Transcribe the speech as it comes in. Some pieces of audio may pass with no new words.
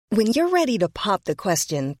When you're ready to pop the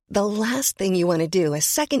question, the last thing you want to do is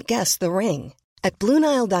second-guess the ring. At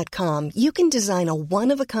BlueNile.com, you can design a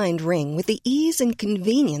one-of-a-kind ring with the ease and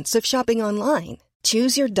convenience of shopping online.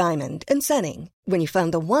 Choose your diamond and setting. When you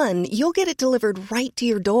find the one, you'll get it delivered right to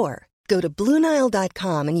your door. Go to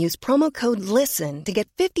BlueNile.com and use promo code LISTEN to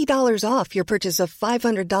get $50 off your purchase of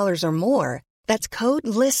 $500 or more. That's code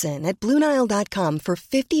LISTEN at BlueNile.com for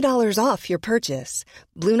 $50 off your purchase.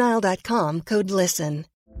 BlueNile.com, code LISTEN.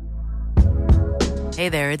 Hey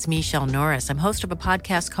there, it's Michelle Norris. I'm host of a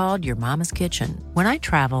podcast called Your Mama's Kitchen. When I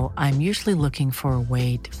travel, I'm usually looking for a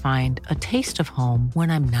way to find a taste of home when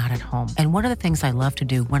I'm not at home. And one of the things I love to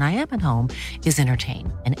do when I am at home is entertain.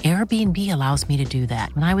 And Airbnb allows me to do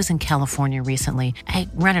that. When I was in California recently, I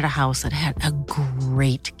rented a house that had a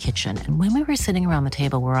great kitchen. And when we were sitting around the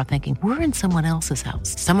table, we were all thinking, we're in someone else's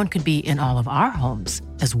house. Someone could be in all of our homes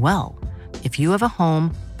as well. If you have a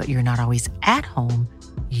home, but you're not always at home,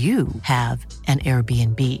 you have an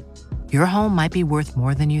Airbnb. Your home might be worth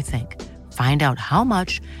more than you think. Find out how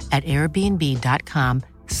much at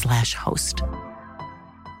airbnb.com/host.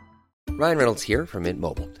 Ryan Reynolds here from Mint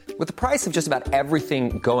Mobile. With the price of just about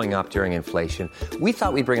everything going up during inflation, we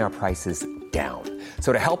thought we'd bring our prices down.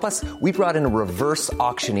 So to help us, we brought in a reverse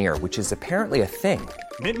auctioneer, which is apparently a thing.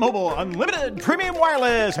 Mint Mobile Unlimited Premium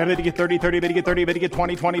Wireless. How to get 30, 30, bit to get 30, bit to get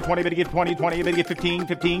 20, 20, 20, bit to get 20, 20, bit to get 15,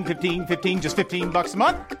 15, 15, 15, just $15 a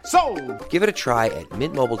month? Sold! Give it a try at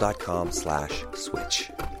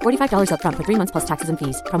mintmobile.com/switch. $45 up front for 3 months plus taxes and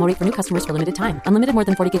fees. Promo rate for new customers for limited time. Unlimited more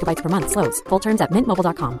than 40 gigabytes per month. Slows full terms at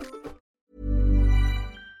mintmobile.com.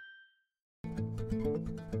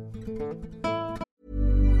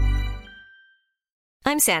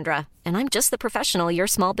 I'm Sandra, and I'm just the professional your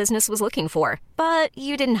small business was looking for. But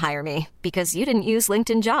you didn't hire me because you didn't use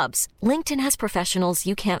LinkedIn Jobs. LinkedIn has professionals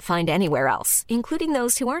you can't find anywhere else, including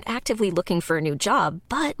those who aren't actively looking for a new job,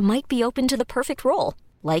 but might be open to the perfect role,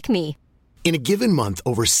 like me. In a given month,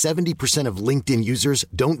 over 70% of LinkedIn users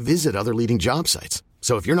don't visit other leading job sites.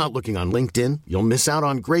 So if you're not looking on LinkedIn, you'll miss out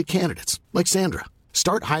on great candidates like Sandra.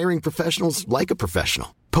 Start hiring professionals like a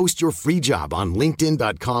professional. Post your free job on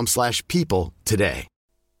linkedin.com/people today.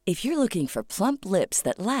 If you're looking for plump lips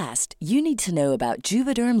that last, you need to know about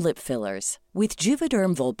Juvederm lip fillers. With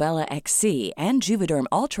Juvederm Volbella XC and Juvederm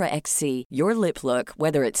Ultra XC, your lip look,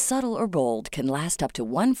 whether it's subtle or bold, can last up to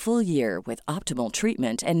 1 full year with optimal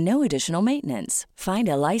treatment and no additional maintenance. Find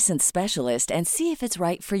a licensed specialist and see if it's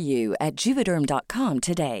right for you at Juvederm.com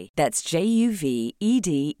today. That's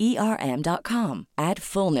JUVEDERM.com. Add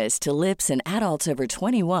fullness to lips in adults over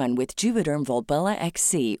 21 with Juvederm Volbella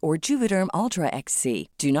XC or Juvederm Ultra XC.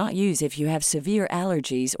 Do not use if you have severe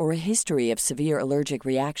allergies or a history of severe allergic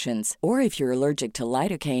reactions, or if you're allergic to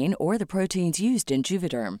lidocaine or the proteins used in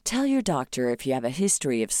Juvederm. Tell your doctor if you have a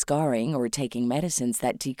history of scarring or taking medicines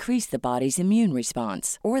that decrease the body's immune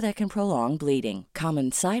response or that can prolong bleeding.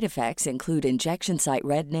 Common side effects include injection site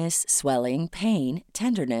redness, swelling, pain,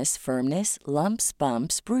 tenderness, firmness, lumps,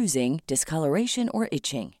 bumps, bruising, discoloration, or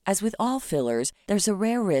itching. As with all fillers, there's a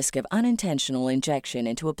rare risk of unintentional injection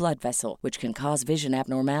into a blood vessel, which can cause vision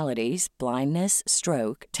abnormalities, blindness,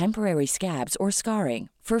 stroke, temporary scabs, or scarring.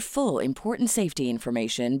 For full, important safety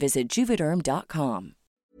information, visit Juvederm.com.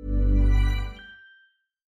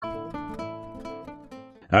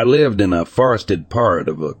 I lived in a forested part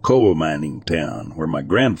of a coal mining town where my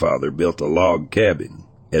grandfather built a log cabin.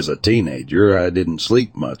 As a teenager, I didn't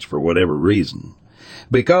sleep much for whatever reason.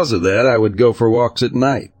 Because of that, I would go for walks at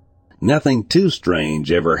night. Nothing too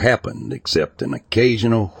strange ever happened except an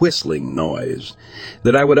occasional whistling noise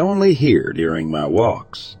that I would only hear during my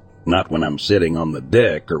walks. Not when I'm sitting on the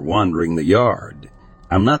deck or wandering the yard.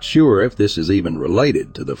 I'm not sure if this is even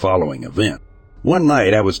related to the following event. One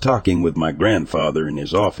night I was talking with my grandfather in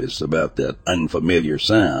his office about that unfamiliar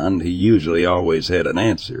sound. He usually always had an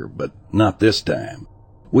answer, but not this time.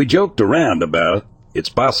 We joked around about its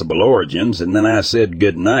possible origins, and then I said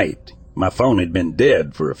good night. My phone had been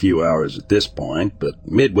dead for a few hours at this point, but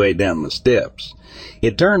midway down the steps,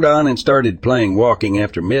 it turned on and started playing Walking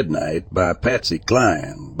After Midnight by Patsy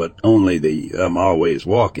Cline, but only the I'm Always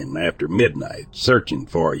Walking After Midnight, Searching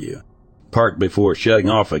for You, part before shutting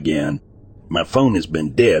off again. My phone has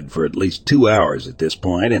been dead for at least 2 hours at this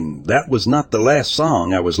point, and that was not the last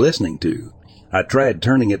song I was listening to. I tried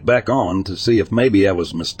turning it back on to see if maybe I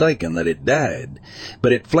was mistaken that it died,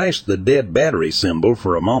 but it flashed the dead battery symbol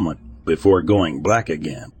for a moment before going black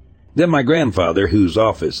again. Then my grandfather, whose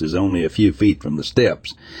office is only a few feet from the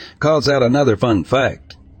steps, calls out another fun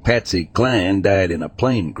fact. Patsy Cline died in a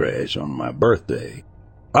plane crash on my birthday.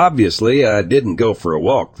 Obviously, I didn't go for a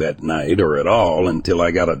walk that night or at all until I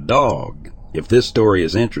got a dog. If this story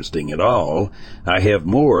is interesting at all, I have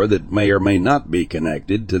more that may or may not be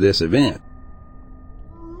connected to this event.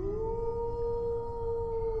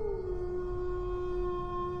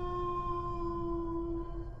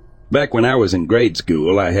 Back when I was in grade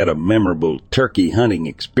school, I had a memorable turkey hunting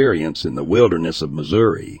experience in the wilderness of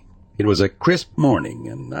Missouri. It was a crisp morning,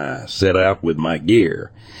 and I set out with my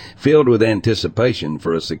gear, filled with anticipation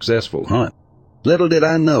for a successful hunt. Little did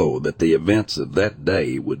I know that the events of that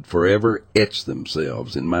day would forever etch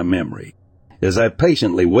themselves in my memory. As I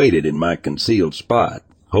patiently waited in my concealed spot,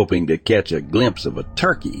 hoping to catch a glimpse of a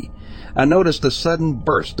turkey, I noticed a sudden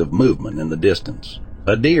burst of movement in the distance.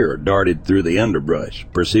 A deer darted through the underbrush,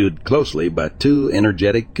 pursued closely by two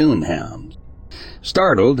energetic coonhounds.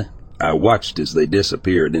 Startled, I watched as they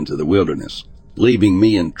disappeared into the wilderness, leaving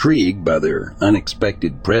me intrigued by their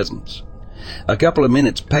unexpected presence. A couple of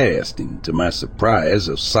minutes passed, and to my surprise,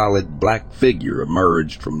 a solid black figure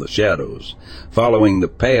emerged from the shadows, following the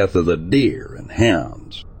path of the deer and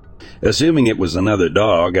hounds. Assuming it was another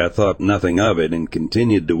dog, I thought nothing of it and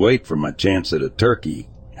continued to wait for my chance at a turkey.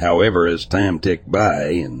 However, as time ticked by,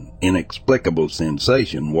 an inexplicable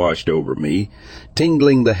sensation washed over me,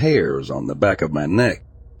 tingling the hairs on the back of my neck.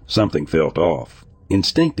 Something felt off.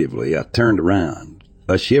 Instinctively, I turned around,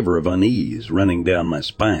 a shiver of unease running down my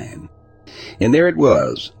spine. And there it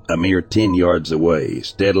was, a mere 10 yards away,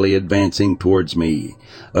 steadily advancing towards me,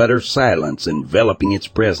 utter silence enveloping its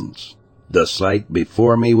presence. The sight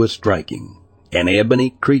before me was striking. An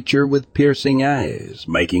ebony creature with piercing eyes,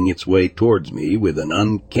 making its way towards me with an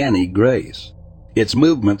uncanny grace. Its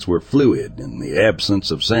movements were fluid, and the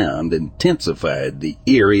absence of sound intensified the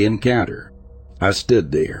eerie encounter. I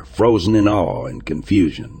stood there, frozen in awe and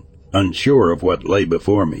confusion, unsure of what lay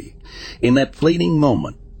before me. In that fleeting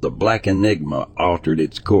moment, the black enigma altered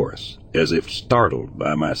its course, as if startled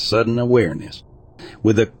by my sudden awareness.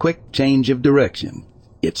 With a quick change of direction,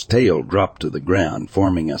 its tail dropped to the ground,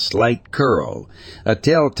 forming a slight curl, a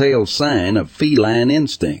telltale sign of feline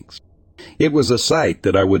instincts. It was a sight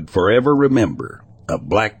that I would forever remember, a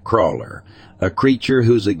black crawler, a creature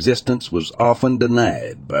whose existence was often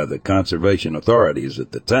denied by the conservation authorities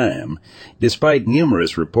at the time, despite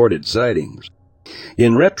numerous reported sightings.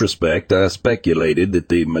 In retrospect, I speculated that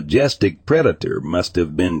the majestic predator must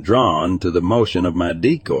have been drawn to the motion of my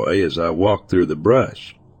decoy as I walked through the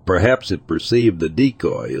brush. Perhaps it perceived the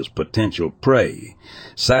decoy as potential prey,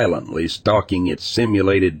 silently stalking its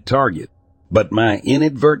simulated target. But my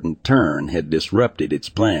inadvertent turn had disrupted its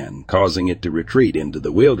plan, causing it to retreat into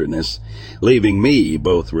the wilderness, leaving me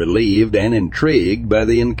both relieved and intrigued by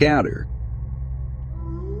the encounter.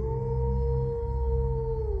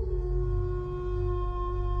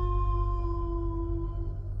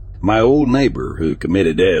 My old neighbor, who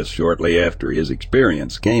committed death shortly after his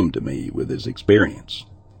experience, came to me with his experience.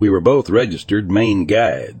 We were both registered Maine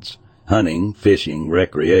guides. Hunting, fishing,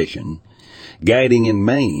 recreation. Guiding in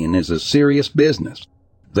Maine is a serious business.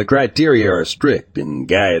 The criteria are strict, and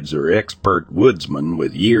guides are expert woodsmen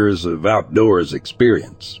with years of outdoors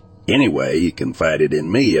experience. Anyway, he confided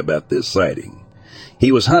in me about this sighting.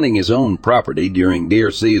 He was hunting his own property during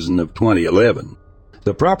deer season of 2011.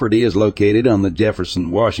 The property is located on the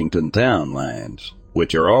Jefferson-Washington town lines,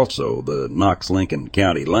 which are also the Knox-Lincoln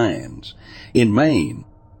County lines. In Maine,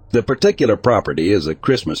 the particular property is a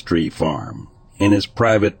Christmas tree farm and is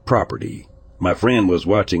private property. My friend was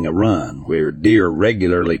watching a run where deer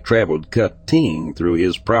regularly traveled cutting through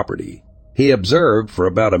his property. He observed for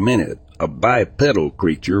about a minute a bipedal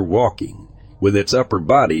creature walking, with its upper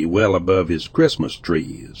body well above his Christmas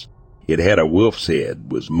trees. It had a wolf's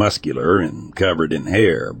head, was muscular and covered in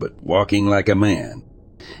hair, but walking like a man.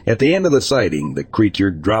 At the end of the sighting, the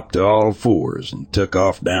creature dropped to all fours and took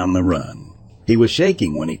off down the run. He was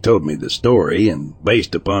shaking when he told me the story, and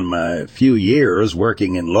based upon my few years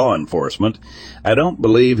working in law enforcement, I don't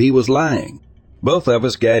believe he was lying. Both of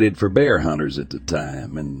us guided for bear hunters at the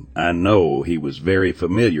time, and I know he was very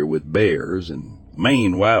familiar with bears and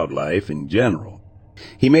Maine wildlife in general.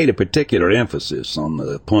 He made a particular emphasis on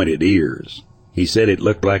the pointed ears. He said it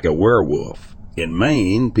looked like a werewolf. In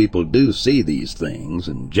Maine, people do see these things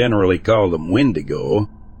and generally call them wendigo.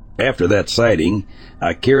 After that sighting,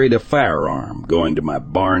 I carried a firearm going to my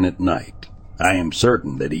barn at night. I am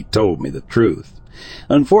certain that he told me the truth.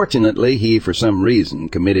 Unfortunately, he, for some reason,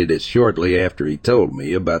 committed it shortly after he told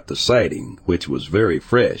me about the sighting, which was very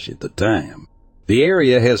fresh at the time. The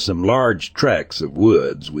area has some large tracts of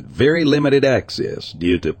woods with very limited access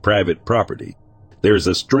due to private property. There's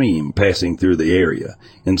a stream passing through the area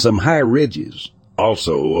and some high ridges.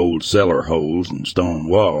 Also, old cellar holes and stone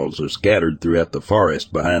walls are scattered throughout the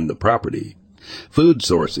forest behind the property. Food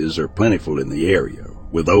sources are plentiful in the area.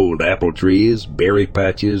 with old apple trees, berry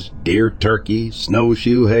patches, deer, turkey,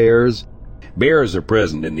 snowshoe hares. Bears are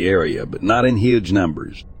present in the area, but not in huge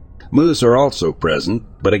numbers. Moose are also present,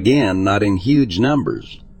 but again not in huge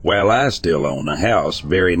numbers. While I still own a house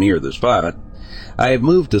very near the spot, I have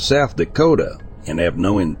moved to South Dakota and have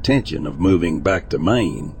no intention of moving back to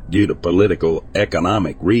Maine due to political,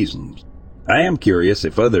 economic reasons. I am curious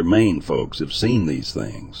if other Maine folks have seen these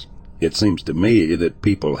things. It seems to me that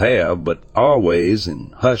people have, but always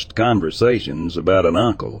in hushed conversations about an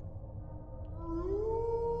uncle.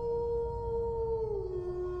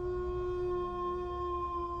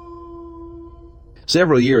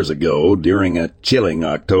 Several years ago, during a chilling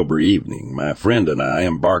October evening, my friend and I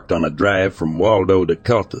embarked on a drive from Waldo to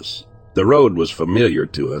Cultus. The road was familiar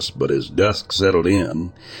to us, but as dusk settled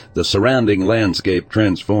in, the surrounding landscape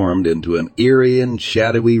transformed into an eerie and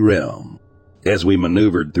shadowy realm. As we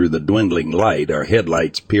maneuvered through the dwindling light, our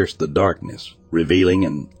headlights pierced the darkness, revealing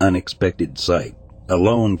an unexpected sight. A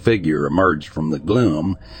lone figure emerged from the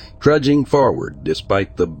gloom, trudging forward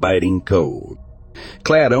despite the biting cold.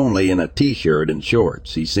 Clad only in a t-shirt and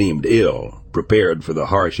shorts, he seemed ill, prepared for the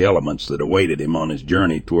harsh elements that awaited him on his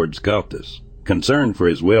journey towards Cultus. Concerned for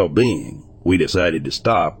his well-being, we decided to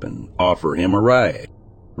stop and offer him a ride.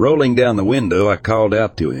 Rolling down the window, I called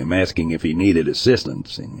out to him, asking if he needed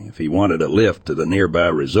assistance and if he wanted a lift to the nearby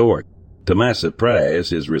resort. To my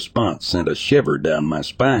surprise, his response sent a shiver down my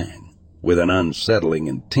spine. With an unsettling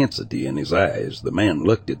intensity in his eyes, the man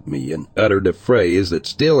looked at me and uttered a phrase that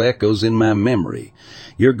still echoes in my memory.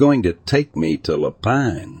 "You're going to take me to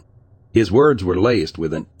Lapine." His words were laced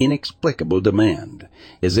with an inexplicable demand,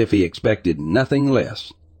 as if he expected nothing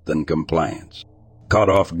less than compliance. Caught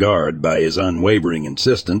off guard by his unwavering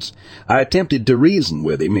insistence, I attempted to reason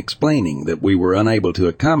with him, explaining that we were unable to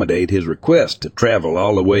accommodate his request to travel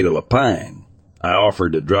all the way to Lapine. I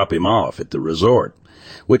offered to drop him off at the resort,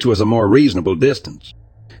 which was a more reasonable distance.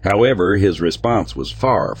 However, his response was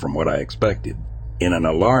far from what I expected. In an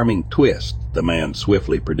alarming twist, the man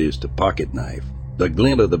swiftly produced a pocket knife, the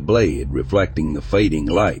glint of the blade reflecting the fading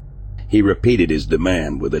light. He repeated his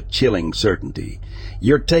demand with a chilling certainty.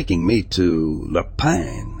 "You're taking me to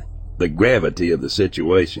Lapine." The gravity of the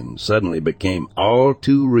situation suddenly became all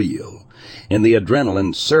too real, and the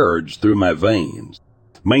adrenaline surged through my veins.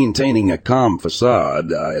 Maintaining a calm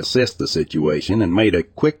facade, I assessed the situation and made a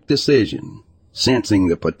quick decision. Sensing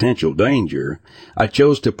the potential danger, I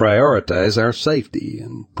chose to prioritize our safety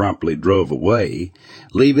and promptly drove away,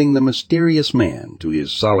 leaving the mysterious man to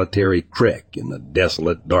his solitary trek in the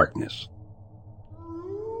desolate darkness.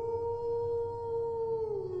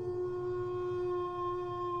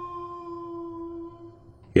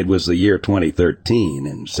 It was the year 2013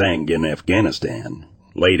 in Sangin, Afghanistan.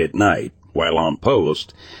 Late at night, while on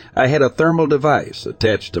post, I had a thermal device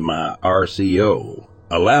attached to my RCO,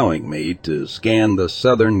 allowing me to scan the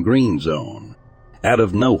southern green zone. Out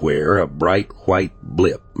of nowhere, a bright white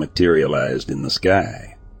blip materialized in the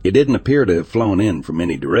sky. It didn't appear to have flown in from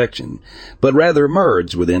any direction, but rather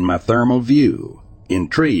emerged within my thermal view.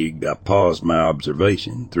 Intrigued, I paused my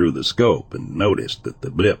observation through the scope and noticed that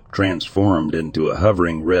the blip transformed into a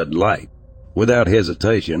hovering red light. Without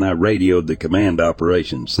hesitation, I radioed the Command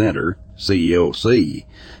Operations Center, COC,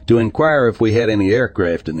 to inquire if we had any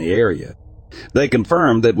aircraft in the area. They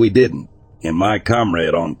confirmed that we didn't, and my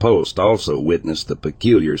comrade on post also witnessed the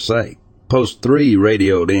peculiar sight. Post 3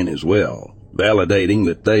 radioed in as well, validating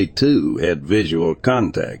that they too had visual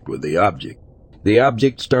contact with the object. The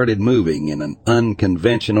object started moving in an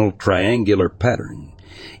unconventional triangular pattern,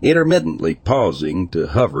 intermittently pausing to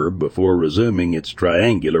hover before resuming its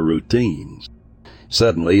triangular routines.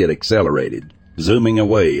 Suddenly it accelerated, zooming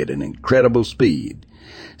away at an incredible speed,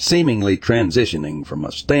 seemingly transitioning from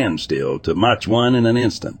a standstill to Mach 1 in an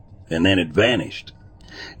instant, and then it vanished.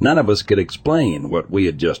 None of us could explain what we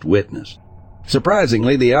had just witnessed.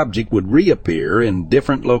 Surprisingly, the object would reappear in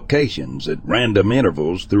different locations at random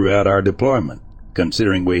intervals throughout our deployment.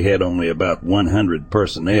 Considering we had only about 100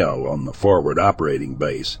 personnel on the forward operating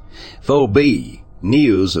base, FOB,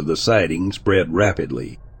 news of the sighting spread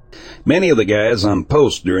rapidly. Many of the guys on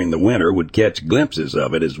post during the winter would catch glimpses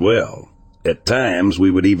of it as well. At times,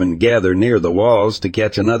 we would even gather near the walls to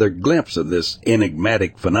catch another glimpse of this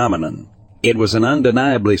enigmatic phenomenon. It was an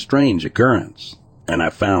undeniably strange occurrence, and I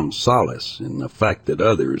found solace in the fact that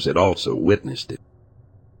others had also witnessed it.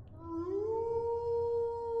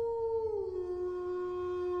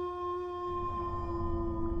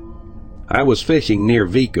 I was fishing near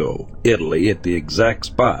Vico, Italy, at the exact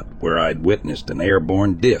spot where I'd witnessed an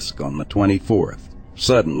airborne disc on the 24th.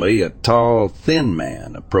 Suddenly, a tall, thin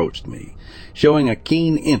man approached me, showing a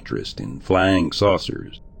keen interest in flying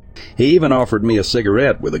saucers. He even offered me a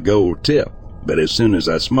cigarette with a gold tip, but as soon as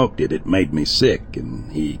I smoked it, it made me sick,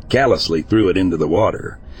 and he callously threw it into the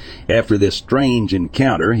water. After this strange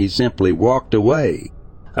encounter, he simply walked away.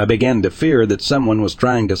 I began to fear that someone was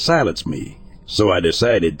trying to silence me, so I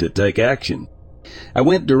decided to take action. I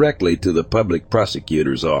went directly to the public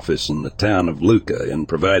prosecutor's office in the town of Lucca and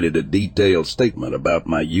provided a detailed statement about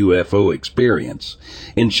my UFO experience,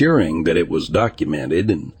 ensuring that it was documented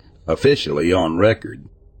and officially on record.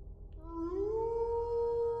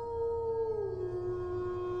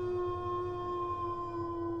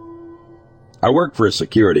 I work for a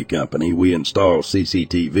security company. We install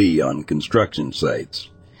CCTV on construction sites.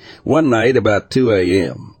 One night about 2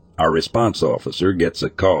 a.m., our response officer gets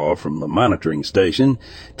a call from the monitoring station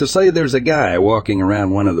to say there's a guy walking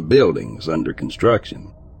around one of the buildings under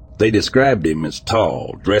construction. They described him as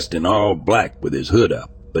tall, dressed in all black with his hood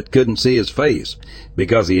up, but couldn't see his face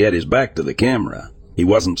because he had his back to the camera. He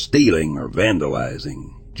wasn't stealing or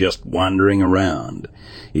vandalizing, just wandering around.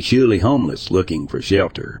 He's surely homeless looking for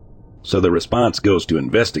shelter. So the response goes to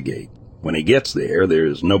investigate. When he gets there,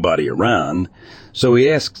 there's nobody around, so he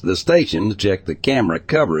asks the station to check the camera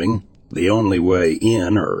covering, the only way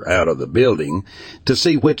in or out of the building, to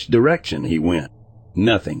see which direction he went.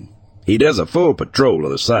 Nothing. He does a full patrol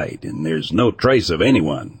of the site, and there's no trace of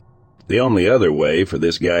anyone. The only other way for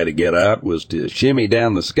this guy to get out was to shimmy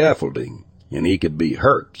down the scaffolding, and he could be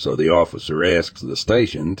hurt, so the officer asks the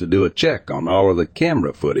station to do a check on all of the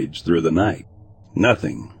camera footage through the night.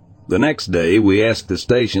 Nothing. The next day, we asked the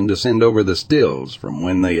station to send over the stills from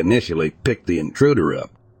when they initially picked the intruder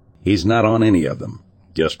up. He's not on any of them,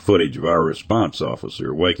 just footage of our response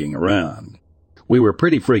officer waking around. We were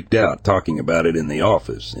pretty freaked out talking about it in the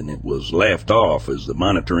office, and it was laughed off as the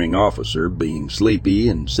monitoring officer being sleepy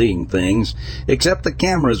and seeing things, except the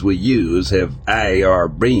cameras we use have IR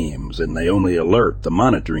beams, and they only alert the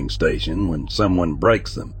monitoring station when someone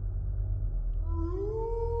breaks them.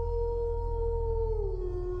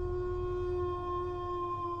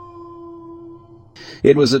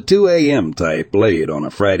 It was a 2 a.m. type late on a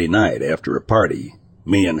Friday night after a party.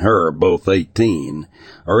 Me and her, both 18,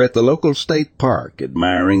 are at the local state park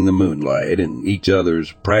admiring the moonlight and each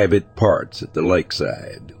other's private parts at the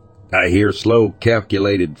lakeside. I hear slow,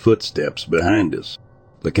 calculated footsteps behind us,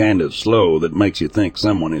 the kind of slow that makes you think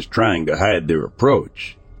someone is trying to hide their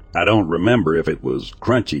approach. I don't remember if it was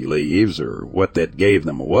crunchy leaves or what that gave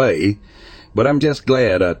them away, but I'm just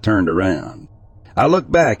glad I turned around. I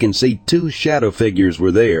look back and see 2 shadow figures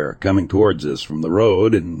were there, coming towards us from the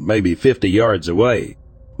road and maybe 50 yards away.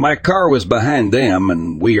 My car was behind them,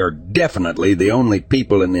 and we are definitely the only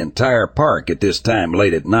people in the entire park at this time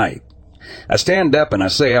late at night. I stand up and I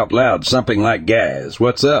say out loud something like, "Guys,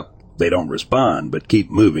 what's up?" They don't respond, but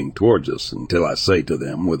keep moving towards us until I say to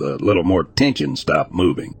them with a little more tension, "Stop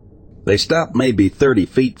moving." They stop maybe 30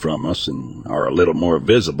 feet from us and are a little more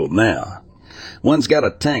visible now. One's got a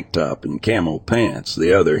tank top and camo pants.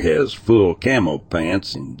 The other has full camo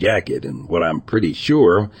pants and jacket and what I'm pretty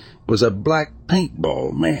sure was a black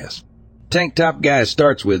paintball mask. Tank top guy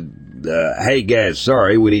starts with, "Hey guys,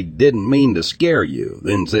 sorry, we didn't mean to scare you,"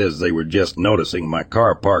 then says they were just noticing my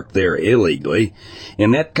car parked there illegally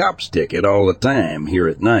and that cop's ticket all the time here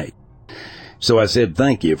at night. So I said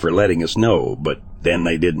thank you for letting us know, but then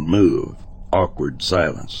they didn't move. Awkward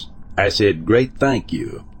silence. I said great thank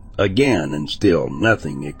you. Again, and still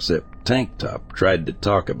nothing except Tank Top tried to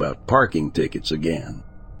talk about parking tickets again.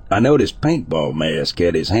 I noticed Paintball Mask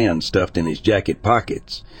had his hands stuffed in his jacket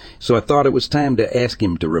pockets, so I thought it was time to ask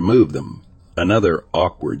him to remove them. Another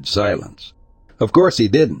awkward silence. Of course he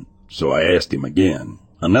didn't, so I asked him again.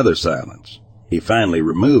 Another silence. He finally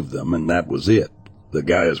removed them, and that was it. The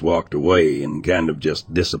guys walked away and kind of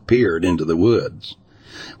just disappeared into the woods.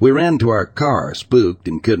 We ran to our car, spooked,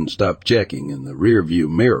 and couldn't stop checking in the rearview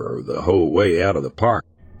mirror the whole way out of the park.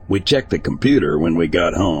 We checked the computer when we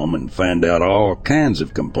got home and found out all kinds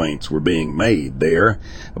of complaints were being made there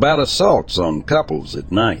about assaults on couples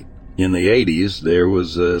at night. In the 80s, there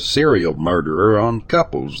was a serial murderer on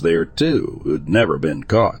couples there, too, who'd never been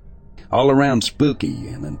caught. All around spooky,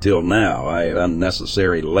 and until now, I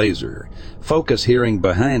unnecessary laser, focus hearing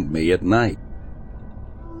behind me at night.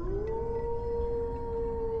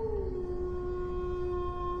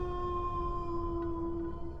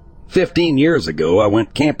 "15 years ago, I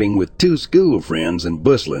went camping with 2 school friends in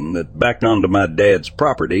Busselin that backed onto my dad's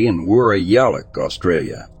property in Woorayalloc,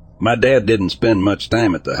 Australia. My dad didn't spend much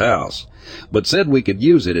time at the house, but said we could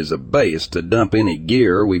use it as a base to dump any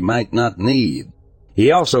gear we might not need. He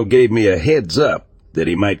also gave me a heads up that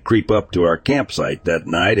he might creep up to our campsite that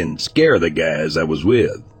night and scare the guys I was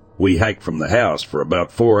with. We hiked from the house for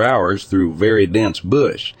about 4 hours through very dense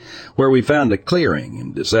bush, where we found a clearing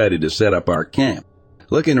and decided to set up our camp.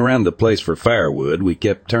 Looking around the place for firewood, we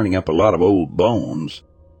kept turning up a lot of old bones.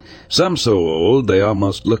 Some so old they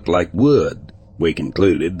almost looked like wood. We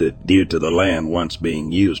concluded that due to the land once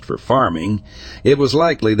being used for farming, it was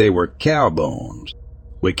likely they were cow bones.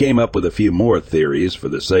 We came up with a few more theories for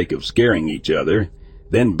the sake of scaring each other,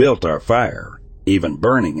 then built our fire, even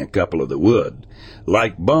burning a couple of the wood,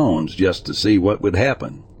 like bones just to see what would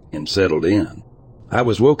happen, and settled in. I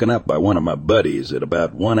was woken up by one of my buddies at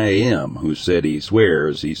about 1 a.m. who said he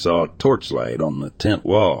swears he saw a torchlight on the tent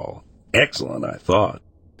wall. Excellent, I thought.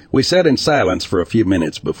 We sat in silence for a few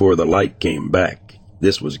minutes before the light came back.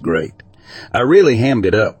 This was great. I really hammed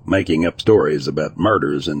it up, making up stories about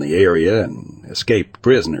murders in the area and escaped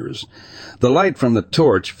prisoners. The light from the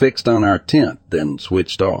torch fixed on our tent, then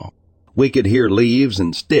switched off. We could hear leaves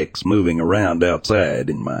and sticks moving around outside,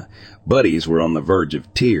 and my buddies were on the verge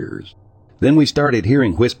of tears. Then we started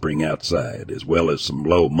hearing whispering outside, as well as some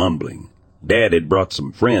low mumbling. Dad had brought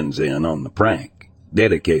some friends in on the prank.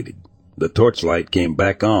 Dedicated. The torchlight came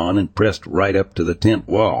back on and pressed right up to the tent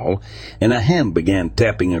wall, and a hand began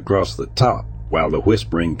tapping across the top while the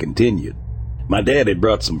whispering continued. My dad had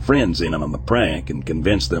brought some friends in on the prank and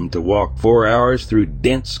convinced them to walk 4 hours through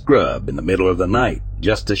dense scrub in the middle of the night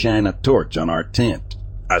just to shine a torch on our tent.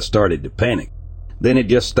 I started to panic. Then it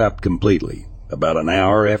just stopped completely. About an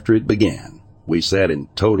hour after it began, we sat in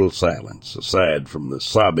total silence, aside from the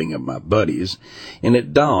sobbing of my buddies, and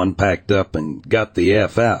at dawn packed up and got the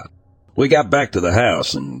F out. We got back to the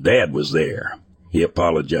house, and Dad was there. He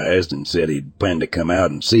apologized and said he'd planned to come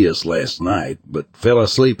out and see us last night, but fell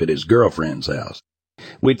asleep at his girlfriend's house.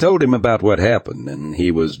 We told him about what happened, and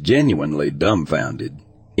he was genuinely dumbfounded.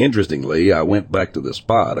 Interestingly, I went back to the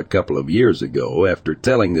spot a couple of years ago after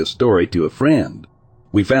telling this story to a friend.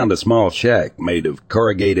 We found a small shack made of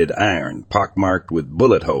corrugated iron pockmarked with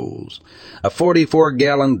bullet holes, a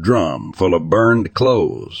 44-gallon drum full of burned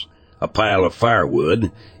clothes, a pile of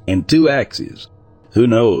firewood, and 2 axes. Who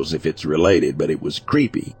knows if it's related, but it was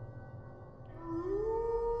creepy.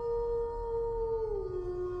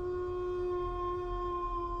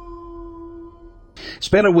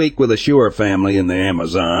 Spent a week with a Shore family in the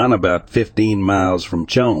Amazon, about 15 miles from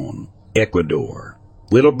Chon, Ecuador.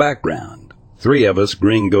 Little background. 3 of us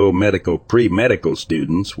Gringo medical pre-medical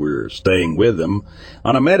students were staying with them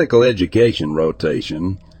on a medical education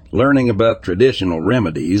rotation, learning about traditional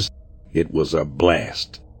remedies. It was a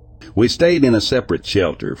blast. We stayed in a separate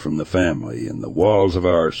shelter from the family, and the walls of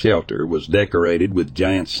our shelter was decorated with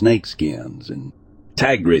giant snake skins and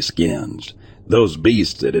tiger skins, those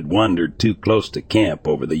beasts that had wandered too close to camp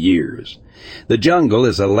over the years. The jungle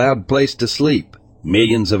is a loud place to sleep.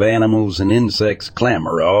 Millions of animals and insects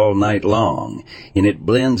clamor all night long, and it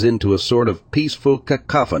blends into a sort of peaceful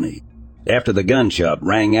cacophony. After the gunshot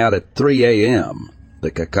rang out at 3 a.m.,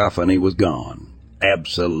 the cacophony was gone.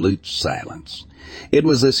 Absolute silence. It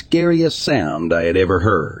was the scariest sound I had ever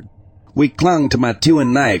heard. We clung to my 2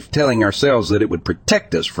 and knife, telling ourselves that it would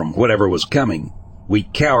protect us from whatever was coming. We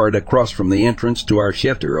cowered across from the entrance to our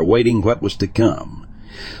shelter, awaiting what was to come.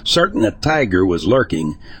 Certain a tiger was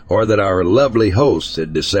lurking, or that our lovely hosts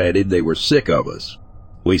had decided they were sick of us.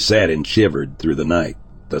 We sat and shivered through the night.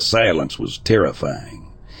 The silence was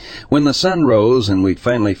terrifying. When the sun rose and we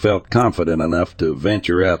finally felt confident enough to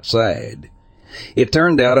venture outside, it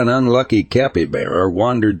turned out an unlucky capybara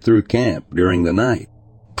wandered through camp during the night.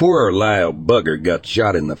 Poor Lyle Bugger got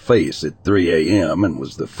shot in the face at 3 a.m. and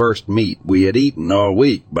was the first meat we had eaten all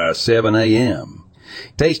week by 7 a.m.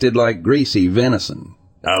 Tasted like greasy venison.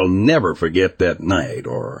 I'll never forget that night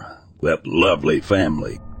or that lovely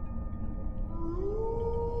family.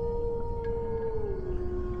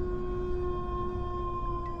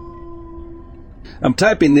 I'm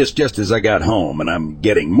typing this just as I got home, and I'm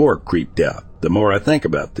getting more creeped out the more I think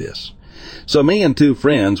about this. So me and 2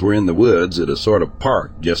 friends were in the woods at a sort of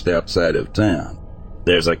park just outside of town.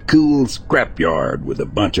 There's a cool scrapyard with a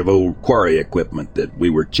bunch of old quarry equipment that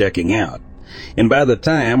we were checking out. And by the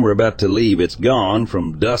time we're about to leave, it's gone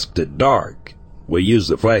from dusk to dark. We use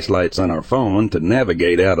the flashlights on our phone to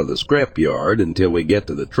navigate out of the scrapyard until we get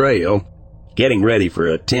to the trail. Getting ready for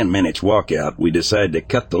a 10-minute walkout, we decide to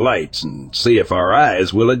cut the lights and see if our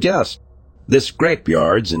eyes will adjust. This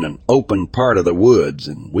scrapyard's in an open part of the woods,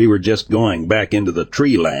 and we were just going back into the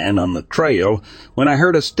tree line on the trail when I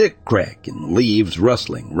heard a stick crack and leaves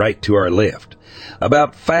rustling right to our left,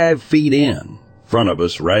 about 5 feet in front of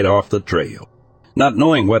us right off the trail. Not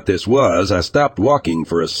knowing what this was, I stopped walking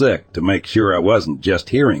for a sec to make sure I wasn't just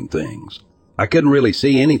hearing things. I couldn't really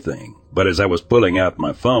see anything, but as I was pulling out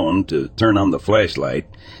my phone to turn on the flashlight,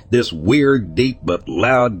 this weird, deep but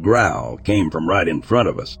loud growl came from right in front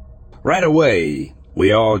of us. Right away,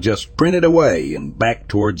 we all just sprinted away and back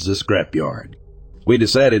towards the scrapyard. We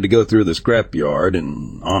decided to go through the scrapyard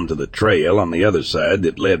and onto the trail on the other side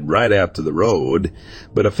that led right out to the road,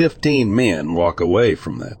 but 15 men walk away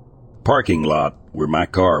from the parking lot where my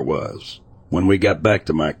car was. When we got back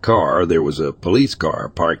to my car, there was a police car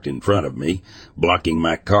parked in front of me, blocking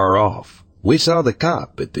my car off. We saw the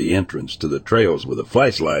cop at the entrance to the trails with a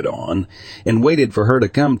flashlight on and waited for her to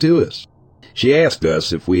come to us. She asked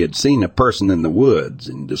us if we had seen a person in the woods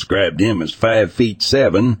and described him as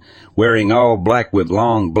 5'7", wearing all black with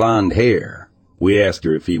long blonde hair. We asked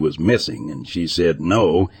her if he was missing, and she said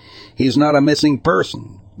no, he's not a missing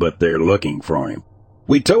person, but they're looking for him.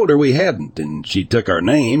 We told her we hadn't, and she took our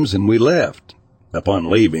names and we left. Upon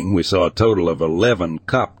leaving, we saw a total of 11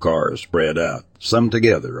 cop cars spread out, some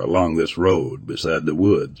together, along this road beside the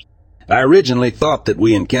woods. I originally thought that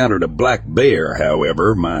we encountered a black bear,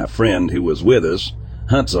 however. My friend who was with us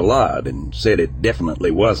hunts a lot and said it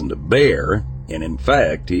definitely wasn't a bear, and in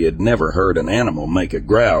fact he had never heard an animal make a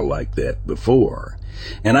growl like that before.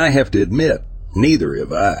 And I have to admit, neither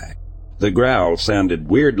have I. The growl sounded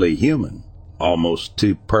weirdly human, almost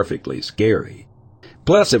too perfectly scary.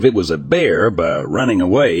 Plus, if it was a bear, by running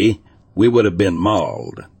away, we would have been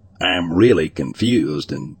mauled. I am really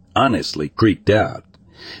confused and honestly creeped out.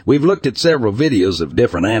 We've looked at several videos of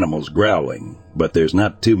different animals growling, but there's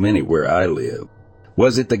not too many where I live.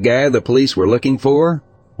 Was it the guy the police were looking for?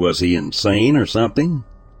 Was he insane or something?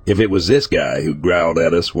 If it was this guy who growled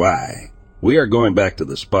at us, why? We are going back to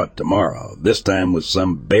the spot tomorrow, this time with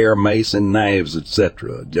some bear mace and knives,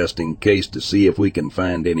 etc., just in case, to see if we can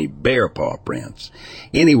find any bear paw prints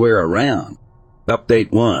anywhere around.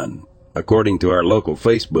 Update 1. According to our local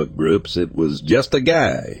Facebook groups, it was just a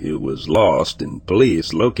guy who was lost, and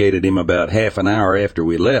police located him about half an hour after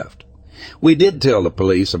we left. We did tell the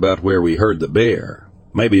police about where we heard the bear.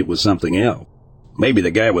 Maybe it was something else. Maybe the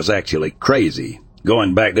guy was actually crazy,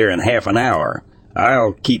 going back there in half an hour.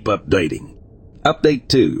 I'll keep updating. Update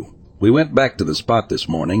 2. We went back to the spot this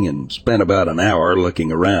morning and spent about an hour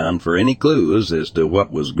looking around for any clues as to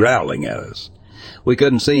what was growling at us. We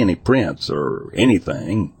couldn't see any prints or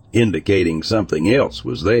anything indicating something else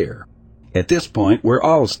was there. At this point, we're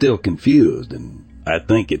all still confused, and I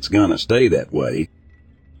think it's gonna stay that way.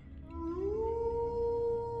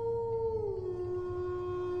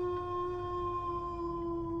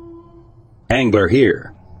 Angler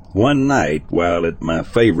here. One night, while at my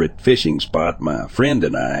favorite fishing spot, my friend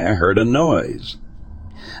and I heard a noise.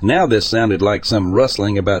 Now this sounded like some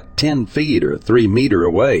rustling about 10 feet or 3 meters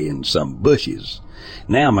away in some bushes.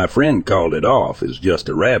 Now my friend called it off as just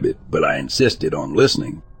a rabbit, but I insisted on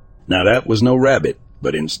listening. Now that was no rabbit,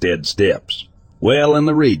 but instead steps. Well, in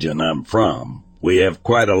the region I'm from, we have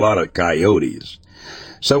quite a lot of coyotes.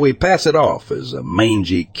 So we pass it off as a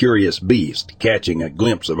mangy, curious beast catching a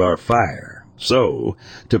glimpse of our fire. So,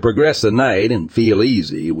 to progress the night and feel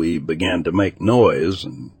easy, we began to make noise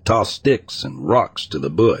and toss sticks and rocks to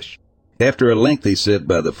the bush. After a lengthy sit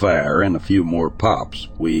by the fire and a few more pops,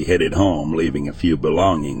 we headed home, leaving a few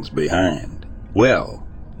belongings behind. Well,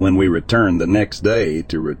 when we returned the next day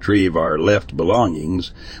to retrieve our left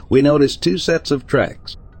belongings, we noticed 2 sets of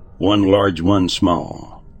tracks. One large, one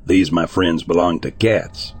small. These, my friends, belonged to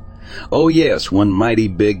cats. Oh yes, one mighty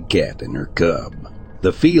big cat and her cub.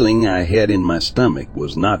 The feeling I had in my stomach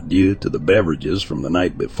was not due to the beverages from the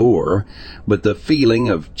night before, but the feeling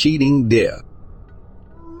of cheating death.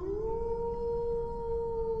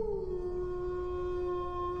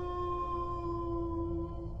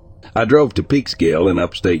 I drove to Peekskill in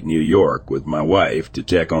upstate New York with my wife to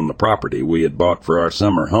check on the property we had bought for our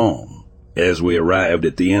summer home. As we arrived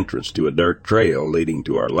at the entrance to a dirt trail leading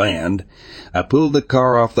to our land, I pulled the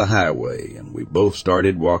car off the highway and we both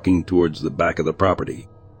started walking towards the back of the property.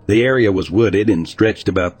 The area was wooded and stretched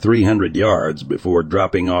about 300 yards before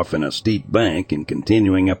dropping off in a steep bank and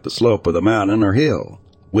continuing up the slope of the mountain or hill.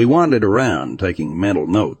 We wandered around, taking mental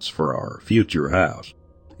notes for our future house.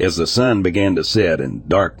 As the sun began to set and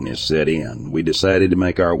darkness set in, we decided to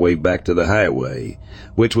make our way back to the highway,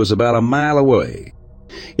 which was about a mile away.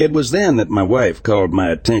 It was then that my wife called my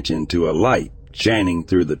attention to a light shining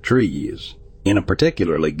through the trees. In a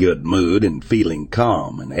particularly good mood and feeling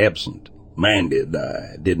calm and absent minded,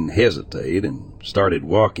 I didn't hesitate and started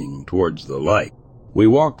walking towards the light. We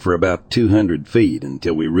walked for about 200 feet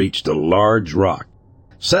until we reached a large rock.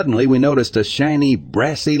 Suddenly we noticed a shiny,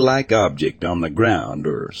 brassy-like object on the ground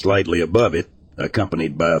or slightly above it,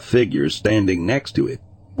 accompanied by a figure standing next to it.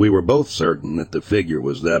 We were both certain that the figure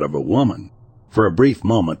was that of a woman. For a brief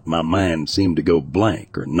moment, my mind seemed to go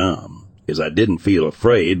blank or numb, as I didn't feel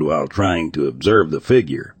afraid while trying to observe the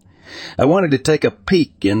figure. I wanted to take a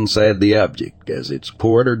peek inside the object, as its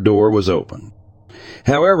port or door was open.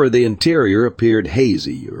 However, the interior appeared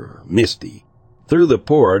hazy or misty. Through the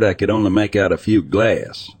port, I could only make out a few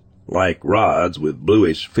glass, like rods with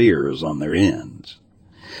bluish spheres on their ends.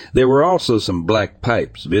 There were also some black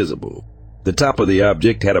pipes visible. The top of the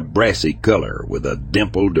object had a brassy color with a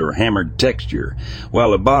dimpled or hammered texture,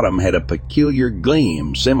 while the bottom had a peculiar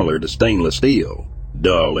gleam similar to stainless steel,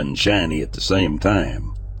 dull and shiny at the same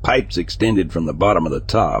time. Pipes extended from the bottom of the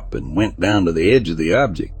top and went down to the edge of the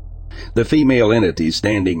object. The female entity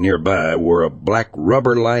standing nearby wore a black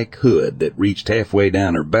rubber-like hood that reached halfway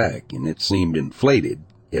down her back, and it seemed inflated,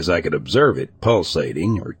 as I could observe it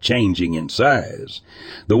pulsating or changing in size.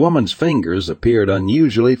 The woman's fingers appeared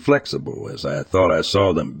unusually flexible, as I thought I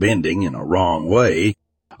saw them bending in a wrong way,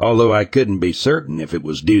 although I couldn't be certain if it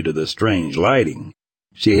was due to the strange lighting.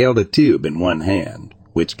 She held a tube in one hand,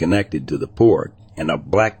 which connected to the port, and a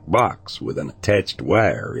black box with an attached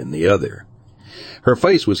wire in the other. Her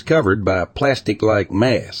face was covered by a plastic-like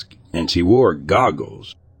mask, and she wore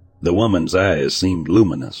goggles. The woman's eyes seemed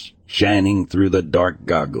luminous, shining through the dark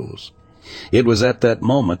goggles. It was at that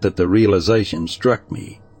moment that the realization struck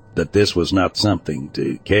me that this was not something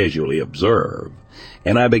to casually observe,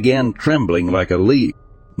 and I began trembling like a leaf.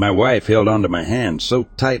 My wife held onto my hand so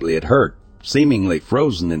tightly it hurt, seemingly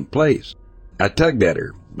frozen in place. I tugged at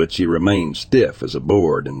her, but she remained stiff as a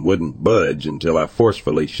board and wouldn't budge until I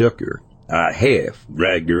forcefully shook her. I half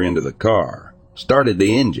dragged her into the car, started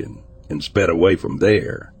the engine, and sped away from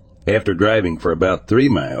there. After driving for about 3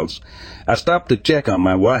 miles, I stopped to check on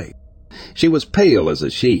my wife. She was pale as a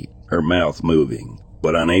sheet, her mouth moving,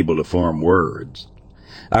 but unable to form words.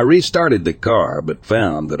 I restarted the car, but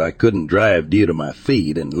found that I couldn't drive due to my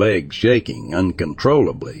feet and legs shaking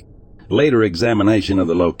uncontrollably. Later examination of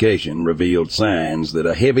the location revealed signs that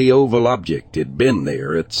a heavy oval object had been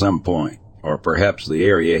there at some point, or perhaps the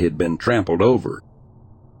area had been trampled over.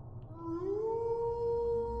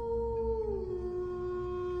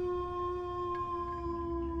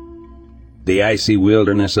 The icy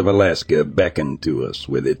wilderness of Alaska beckoned to us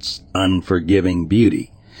with its unforgiving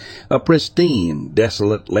beauty, a pristine,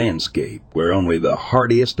 desolate landscape where only the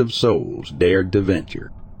hardiest of souls dared to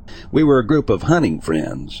venture. We were a group of hunting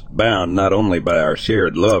friends, bound not only by our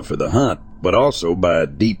shared love for the hunt, but also by a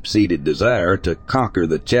deep-seated desire to conquer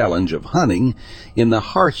the challenge of hunting in the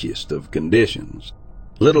harshest of conditions.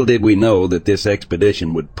 Little did we know that this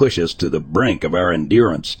expedition would push us to the brink of our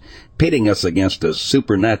endurance, pitting us against a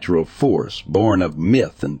supernatural force born of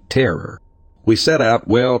myth and terror. We set out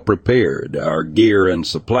well prepared, our gear and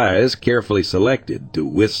supplies carefully selected to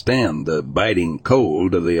withstand the biting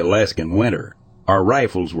cold of the Alaskan winter. Our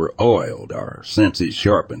rifles were oiled, our senses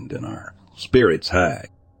sharpened, and our spirits high.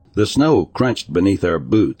 The snow crunched beneath our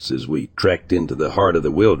boots as we trekked into the heart of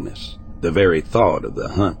the wilderness, the very thought of the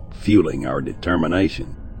hunt fueling our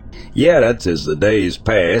determination. Yet, as the days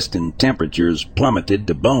passed and temperatures plummeted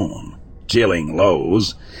to bone-chilling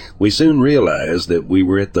lows, we soon realized that we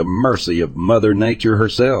were at the mercy of Mother Nature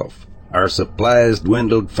herself. Our supplies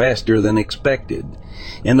dwindled faster than expected,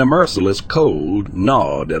 and the merciless cold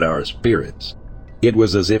gnawed at our spirits. It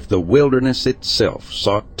was as if the wilderness itself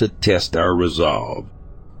sought to test our resolve.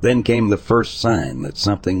 Then came the first sign that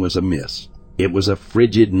something was amiss. It was a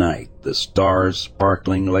frigid night, the stars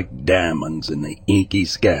sparkling like diamonds in the inky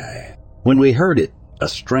sky. When we heard it, a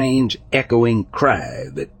strange echoing cry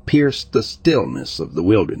that pierced the stillness of the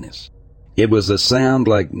wilderness. It was a sound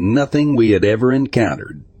like nothing we had ever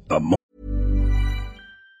encountered.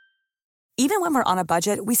 Even when we're on a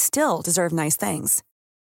budget, we still deserve nice things.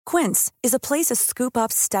 Quince is a place to scoop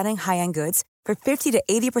up stunning high-end goods for 50 to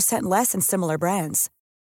 80% less than similar brands.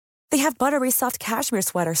 They have buttery soft cashmere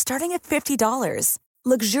sweaters starting at $50,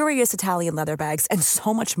 luxurious Italian leather bags, and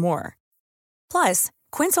so much more. Plus,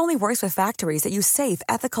 Quince only works with factories that use safe,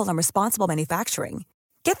 ethical, and responsible manufacturing.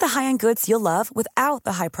 Get the high-end goods you'll love without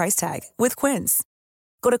the high price tag with Quince.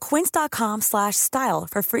 Go to quince.com/style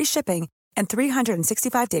for free shipping and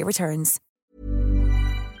 365-day returns.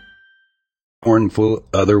 Mournful,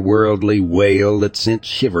 otherworldly wail that sent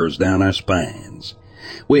shivers down our spines.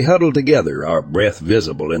 We huddled together, our breath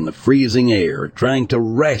visible in the freezing air, trying to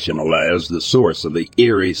rationalize the source of the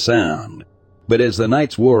eerie sound. But as the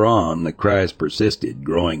nights wore on, the cries persisted,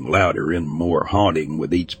 growing louder and more haunting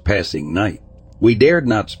with each passing night. We dared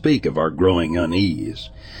not speak of our growing unease,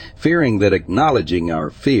 fearing that acknowledging our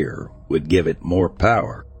fear would give it more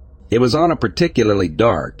power. It was on a particularly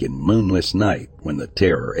dark and moonless night when the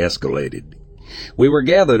terror escalated. We were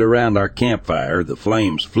gathered around our campfire, the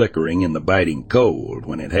flames flickering in the biting cold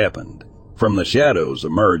when it happened. From the shadows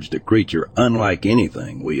emerged a creature unlike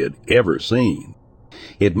anything we had ever seen.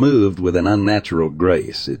 It moved with an unnatural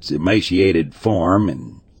grace, its emaciated form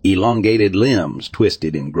and elongated limbs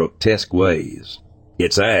twisted in grotesque ways.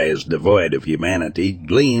 Its eyes, devoid of humanity,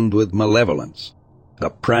 gleamed with malevolence. A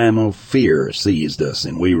primal fear seized us,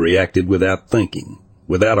 and we reacted without thinking.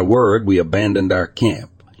 Without a word, we abandoned our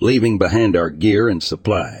camp, leaving behind our gear and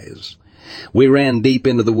supplies. We ran deep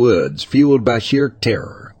into the woods, fueled by sheer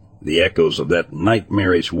terror, the echoes of that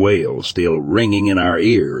nightmarish wail still ringing in our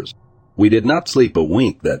ears. We did not sleep a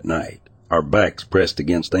wink that night, our backs pressed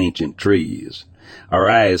against ancient trees, our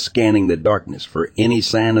eyes scanning the darkness for any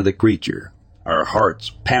sign of the creature. Our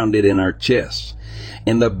hearts pounded in our chests,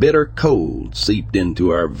 and the bitter cold seeped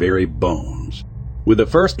into our very bones. With the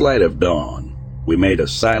first light of dawn, we made a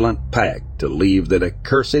silent pact to leave that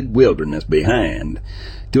accursed wilderness behind,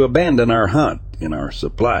 to abandon our hunt and our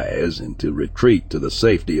supplies, and to retreat to the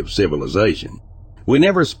safety of civilization. We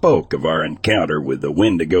never spoke of our encounter with the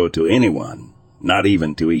Wendigo to anyone, not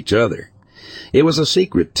even to each other. It was a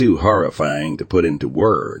secret too horrifying to put into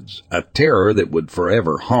words, a terror that would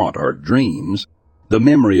forever haunt our dreams. The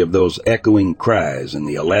memory of those echoing cries in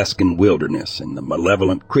the Alaskan wilderness and the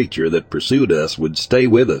malevolent creature that pursued us would stay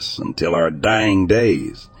with us until our dying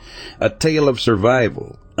days. A tale of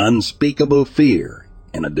survival, unspeakable fear,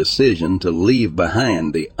 and a decision to leave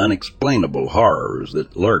behind the unexplainable horrors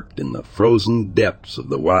that lurked in the frozen depths of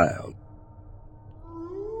the wild.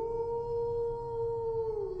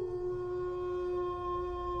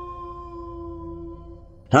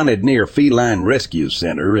 Hunted near Feline Rescue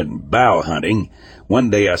Center and bow hunting, one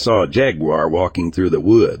day I saw a jaguar walking through the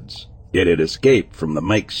woods. It had escaped from the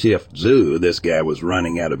makeshift zoo this guy was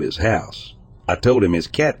running out of his house. I told him his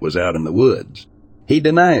cat was out in the woods. He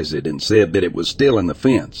denies it and said that it was still in the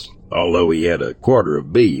fence, although he had a quarter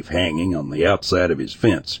of beef hanging on the outside of his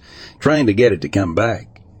fence, trying to get it to come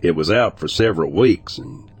back. It was out for several weeks,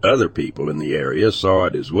 and other people in the area saw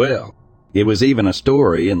it as well. It was even a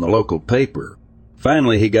story in the local paper.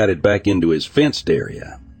 Finally, he got it back into his fenced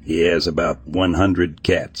area. He has about 100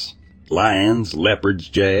 cats. Lions, leopards,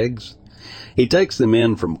 jags. He takes them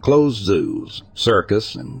in from closed zoos,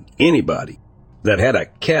 circus, and anybody that had a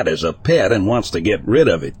cat as a pet and wants to get rid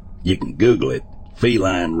of it. You can Google it.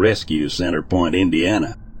 Feline Rescue Center Point,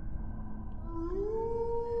 Indiana.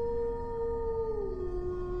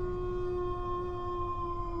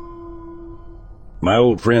 My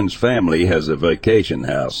old friend's family has a vacation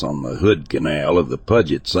house on the Hood Canal of the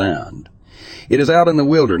Puget Sound. It is out in the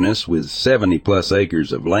wilderness with 70-plus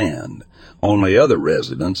acres of land. Only other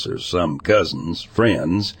residents are some cousins,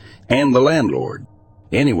 friends, and the landlord.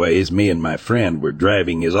 Anyways, me and my friend were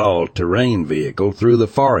driving his all-terrain vehicle through the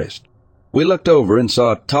forest. We looked over and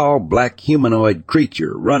saw a tall, black humanoid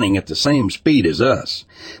creature running at the same speed as us,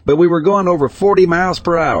 but we were going over 40 miles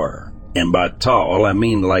per hour. And by tall, I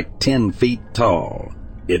mean like 10 feet tall.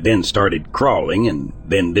 It then started crawling and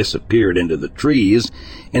then disappeared into the trees,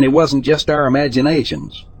 and it wasn't just our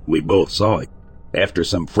imaginations. We both saw it. After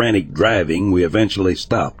some frantic driving, we eventually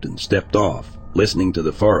stopped and stepped off, listening to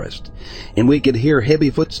the forest, and we could hear heavy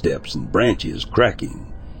footsteps and branches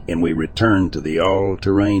cracking, and we returned to the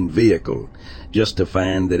all-terrain vehicle just to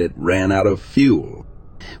find that it ran out of fuel.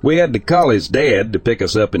 We had to call his dad to pick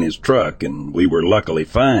us up in his truck, and we were luckily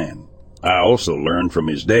fine. I also learned from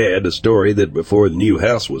his dad a story that before the new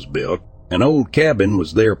house was built, an old cabin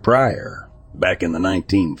was there prior. Back in the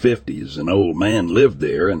 1950s, an old man lived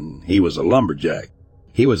there, and he was a lumberjack.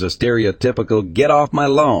 He was a stereotypical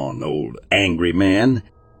get-off-my-lawn old angry man.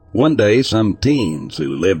 One day, some teens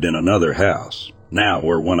who lived in another house, now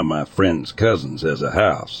where one of my friend's cousins has a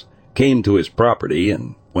house, came to his property,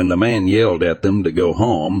 and when the man yelled at them to go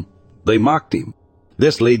home, they mocked him.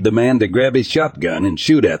 This led the man to grab his shotgun and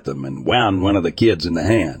shoot at them and wound one of the kids in the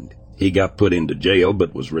hand. He got put into jail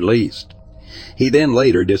but was released. He then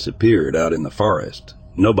later disappeared out in the forest.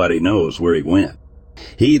 Nobody knows where he went.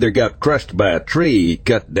 He either got crushed by a tree he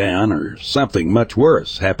cut down or something much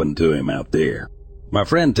worse happened to him out there. My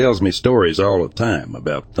friend tells me stories all the time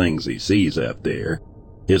about things he sees out there.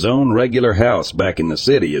 His own regular house back in the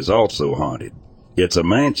city is also haunted. It's a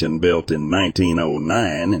mansion built in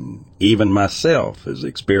 1909, and even myself has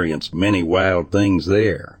experienced many wild things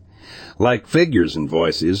there. Like figures and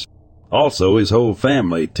voices, also his whole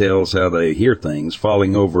family tells how they hear things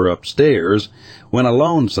falling over upstairs when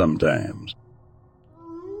alone sometimes.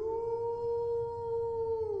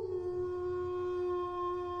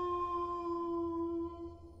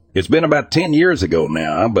 It's been about 10 years ago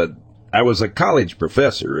now, but I was a college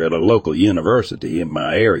professor at a local university in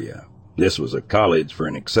my area. This was a college for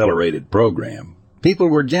an accelerated program. People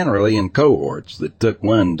were generally in cohorts that took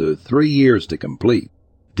 1 to 3 years to complete.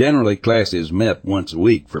 Generally, classes met once a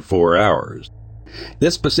week for 4 hours.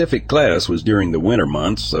 This specific class was during the winter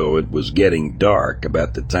months, so it was getting dark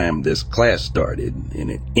about the time this class started,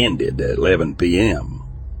 and it ended at 11 p.m.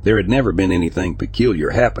 There had never been anything peculiar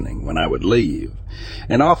happening when I would leave,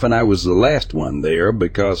 and often I was the last one there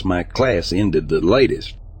because my class ended the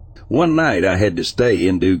latest. One night I had to stay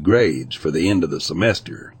and do grades for the end of the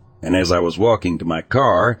semester, and as I was walking to my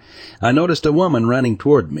car, I noticed a woman running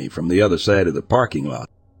toward me from the other side of the parking lot.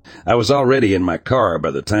 I was already in my car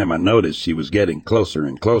by the time I noticed she was getting closer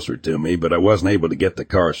and closer to me, but I wasn't able to get the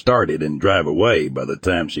car started and drive away by the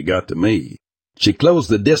time she got to me. She closed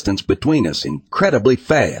the distance between us incredibly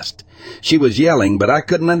fast. She was yelling, but I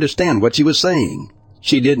couldn't understand what she was saying.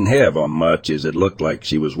 She didn't have on much, as it looked like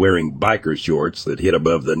she was wearing biker shorts that hit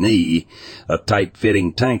above the knee, a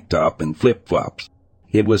tight-fitting tank top, and flip-flops.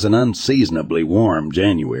 It was an unseasonably warm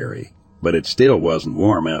January, but it still wasn't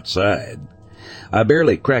warm outside. I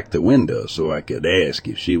barely cracked the window so I could ask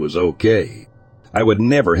if she was okay. I would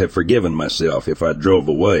never have forgiven myself if I drove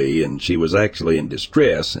away and she was actually in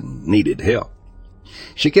distress and needed help.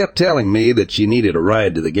 She kept telling me that she needed a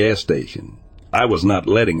ride to the gas station. I was not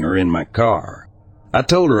letting her in my car. I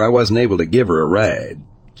told her I wasn't able to give her a ride.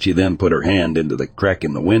 She then put her hand into the crack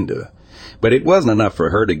in the window, but it wasn't enough for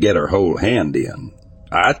her to get her whole hand in.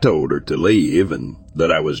 I told her to leave and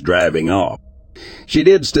that I was driving off. She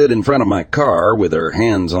did stood in front of my car with her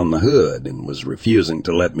hands on the hood and was refusing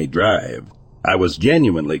to let me drive. I was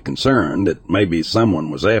genuinely concerned that maybe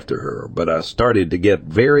someone was after her, but I started to get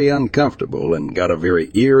very uncomfortable and got a very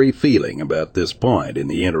eerie feeling about this point in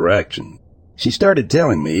the interaction. She started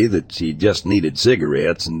telling me that she just needed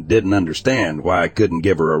cigarettes and didn't understand why I couldn't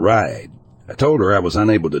give her a ride. I told her I was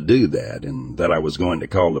unable to do that and that I was going to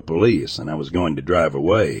call the police and I was going to drive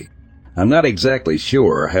away. I'm not exactly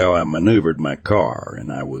sure how I maneuvered my car,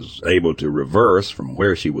 and I was able to reverse from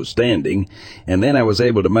where she was standing, and then I was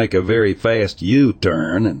able to make a very fast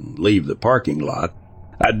U-turn and leave the parking lot.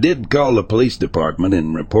 I did call the police department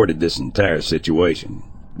and reported this entire situation,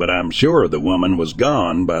 but I'm sure the woman was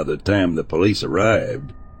gone by the time the police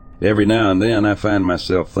arrived. Every now and then I find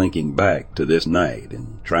myself thinking back to this night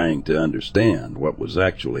and trying to understand what was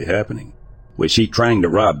actually happening. Was she trying to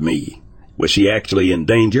rob me? Was she actually in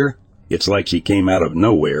danger? It's like she came out of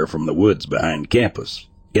nowhere from the woods behind campus.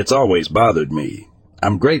 It's always bothered me.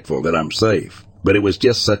 I'm grateful that I'm safe, but it was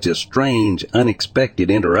just such a strange,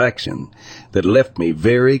 unexpected interaction that left me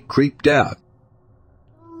very creeped out.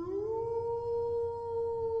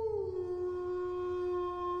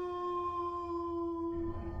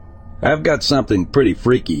 I've got something pretty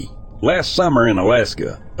freaky. Last summer in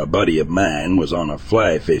Alaska, a buddy of mine was on a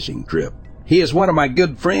fly fishing trip. He is one of my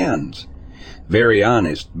good friends. Very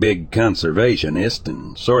honest, big conservationist,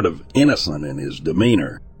 and sort of innocent in his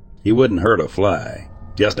demeanor. He wouldn't hurt a fly.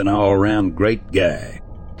 Just an all-around great guy.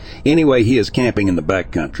 Anyway, he is camping in the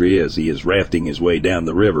backcountry as he is rafting his way down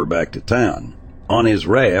the river back to town. On his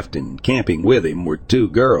raft and camping with him were 2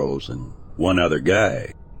 girls and 1 other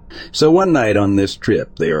guy. So one night on this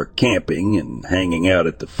trip, they are camping and hanging out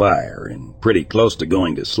at the fire and pretty close to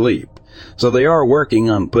going to sleep. So they are working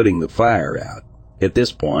on putting the fire out. At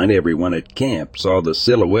this point, everyone at camp saw the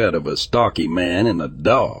silhouette of a stocky man and a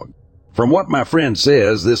dog. From what my friend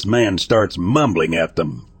says, this man starts mumbling at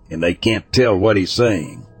them, and they can't tell what he's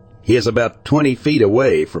saying. He is about 20 feet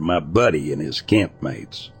away from my buddy and his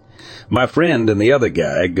campmates. My friend and the other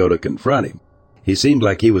guy go to confront him. He seemed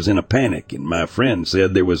like he was in a panic, and my friend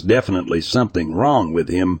said there was definitely something wrong with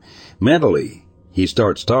him mentally. He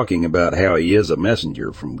starts talking about how he is a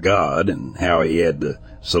messenger from God and how he had the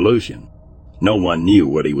solution. No one knew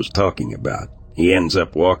what he was talking about. He ends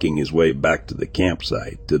up walking his way back to the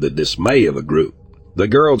campsite, to the dismay of the group. The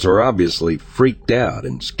girls are obviously freaked out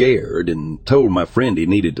and scared and told my friend he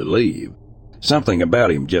needed to leave. Something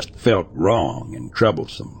about him just felt wrong and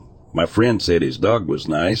troublesome. My friend said his dog was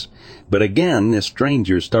nice, but again this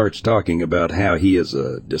stranger starts talking about how he is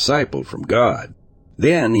a disciple from God.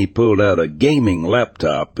 Then he pulled out a gaming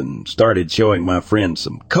laptop and started showing my friend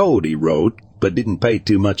some code he wrote, but didn't pay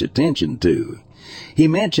too much attention to. He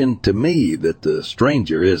mentioned to me that the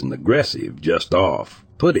stranger isn't aggressive, just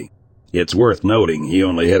off-putting. It's worth noting he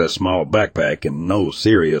only had a small backpack and no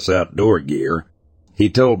serious outdoor gear. He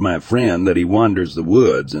told my friend that he wanders the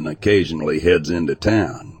woods and occasionally heads into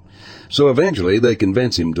town. So eventually they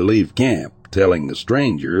convince him to leave camp, telling the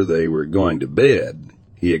stranger they were going to bed.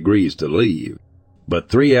 He agrees to leave. But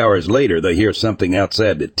 3 hours later, they hear something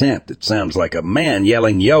outside the tent that sounds like a man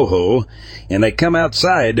yelling yo-ho, and they come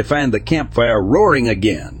outside to find the campfire roaring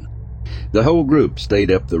again. The whole group stayed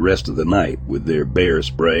up the rest of the night with their bear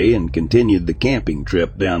spray and continued the camping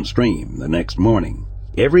trip downstream the next morning.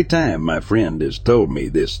 Every time my friend has told me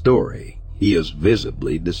this story, he is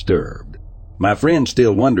visibly disturbed. My friend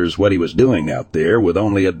still wonders what he was doing out there with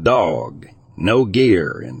only a dog, no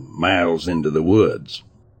gear, and miles into the woods.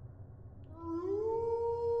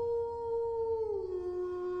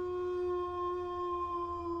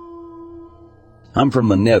 I'm from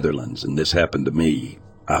the Netherlands, and this happened to me.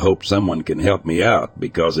 I hope someone can help me out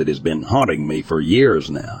because it has been haunting me for years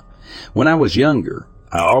now. When I was younger,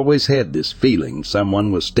 I always had this feeling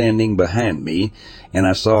someone was standing behind me, and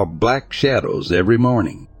I saw black shadows every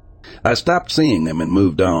morning. I stopped seeing them and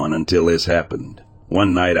moved on until this happened.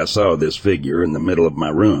 One night I saw this figure in the middle of my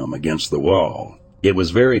room against the wall. It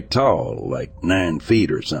was very tall, like 9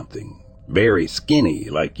 feet or something. Very skinny,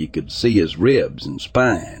 like you could see his ribs and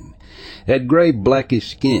spine. Had gray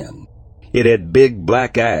blackish skin. It had big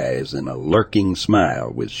black eyes and a lurking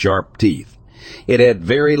smile with sharp teeth. It had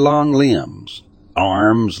very long limbs,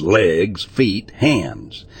 arms, legs, feet,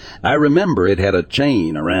 hands. I remember it had a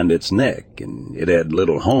chain around its neck and it had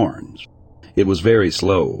little horns. It was very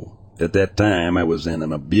slow. At that time I was in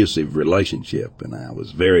an abusive relationship and I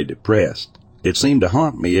was very depressed. It seemed to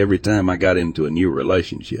haunt me every time I got into a new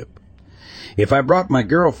relationship. If I brought my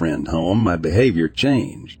girlfriend home, my behavior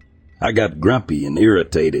changed. I got grumpy and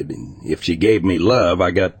irritated, and if she gave me love, I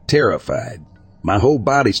got terrified. My whole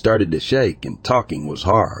body started to shake, and talking was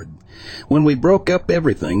hard. When we broke up,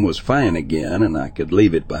 everything was fine again, and I could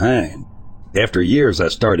leave it behind. After years, I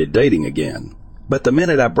started dating again. But the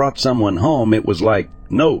minute I brought someone home, it was like,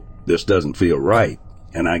 no, this doesn't feel right.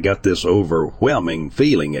 And I got this overwhelming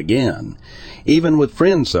feeling again, even with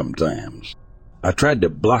friends sometimes. I tried to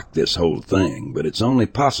block this whole thing, but it's only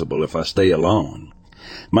possible if I stay alone.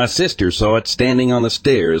 My sister saw it standing on the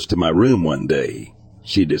stairs to my room one day.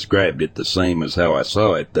 She described it the same as how I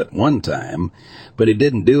saw it that one time, but it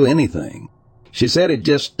didn't do anything. She said it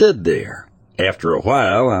just stood there. After a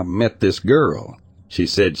while, I met this girl. She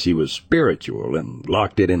said she was spiritual and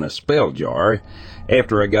locked it in a spell jar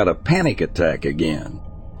after I got a panic attack again.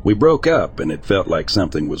 We broke up and it felt like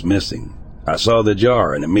something was missing. I saw the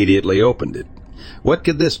jar and immediately opened it. What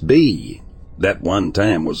could this be? That one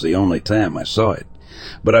time was the only time I saw it.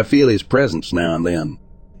 But I feel his presence now and then.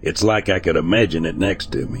 It's like I could imagine it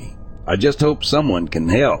next to me. I just hope someone can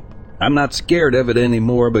help. I'm not scared of it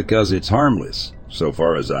anymore because it's harmless, so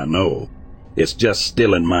far as I know. It's just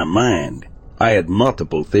still in my mind. I had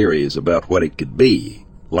multiple theories about what it could be,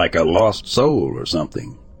 like a lost soul or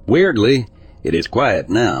something. Weirdly, it is quiet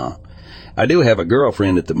now. I do have a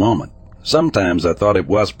girlfriend at the moment. Sometimes I thought it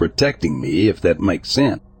was protecting me, if that makes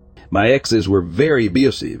sense. My exes were very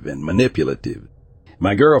abusive and manipulative.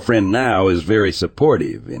 My girlfriend now is very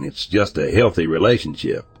supportive, and it's just a healthy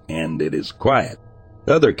relationship, and it is quiet.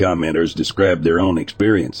 Other commenters described their own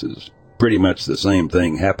experiences. Pretty much the same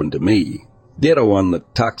thing happened to me. Ditto on the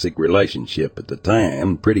toxic relationship at the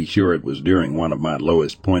time. Pretty sure it was during one of my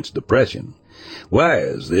lowest points depression.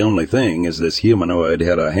 Wise, the only thing is this humanoid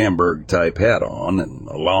had a Hamburg-type hat on and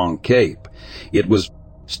a long cape. It was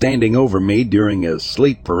standing over me during a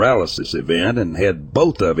sleep paralysis event and had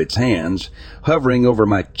both of its hands hovering over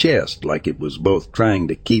my chest like it was both trying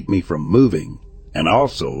to keep me from moving and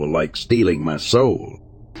also like stealing my soul.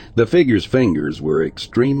 The figure's fingers were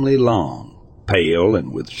extremely long, pale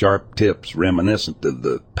and with sharp tips reminiscent of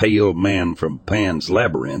the pale man from Pan's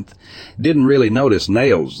Labyrinth. Didn't really notice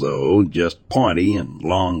nails, though, just pointy and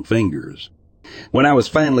long fingers. When I was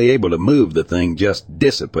finally able to move, the thing just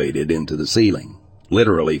dissipated into the ceiling.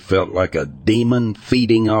 Literally felt like a demon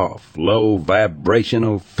feeding off low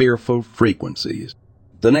vibrational, fearful frequencies.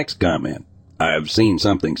 The next comment. I've seen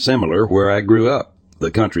something similar where I grew up, the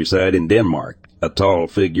countryside in Denmark. A tall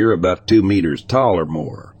figure about 2 meters tall or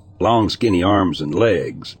more. Long skinny arms and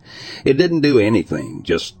legs. It didn't do anything,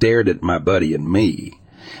 just stared at my buddy and me.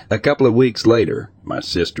 A couple of weeks later, my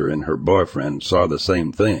sister and her boyfriend saw the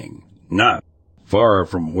same thing. Not far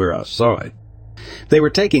from where I saw it. They were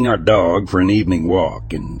taking our dog for an evening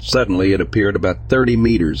walk, and suddenly it appeared about 30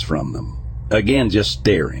 meters from them. Again, just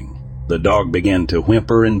staring. The dog began to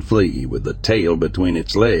whimper and flee with the tail between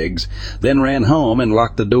its legs, then ran home and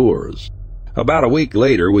locked the doors. About a week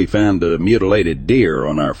later, we found a mutilated deer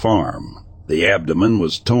on our farm. The abdomen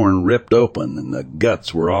was torn, ripped open, and the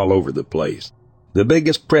guts were all over the place. The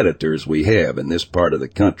biggest predators we have in this part of the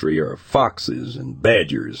country are foxes and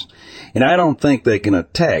badgers, and I don't think they can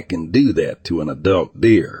attack and do that to an adult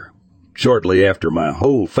deer. Shortly after, my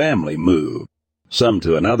whole family moved, some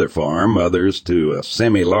to another farm, others to a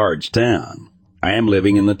semi-large town. I am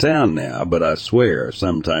living in the town now, but I swear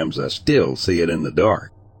sometimes I still see it in the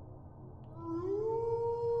dark.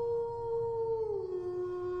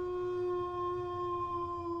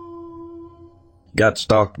 Got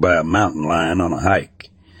stalked by a mountain lion on a hike.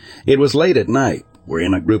 It was late at night. We're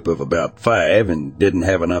in a group of about 5 and didn't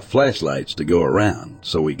have enough flashlights to go around,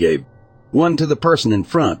 so we gave one to the person in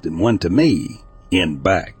front and one to me in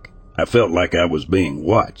back. I felt like I was being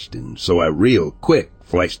watched, and so I real quick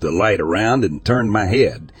flashed the light around and turned my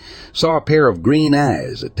head. Saw a pair of green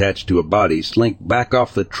eyes attached to a body slink back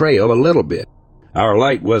off the trail a little bit. Our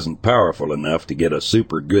light wasn't powerful enough to get a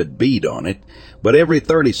super good bead on it, but every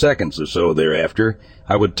 30 seconds or so thereafter,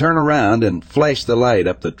 I would turn around and flash the light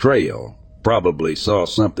up the trail. Probably saw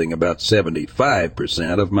something about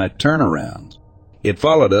 75% of my turnarounds. It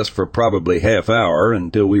followed us for probably half hour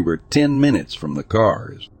until we were 10 minutes from the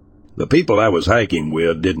cars. The people I was hiking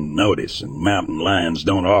with didn't notice, and mountain lions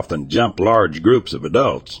don't often jump large groups of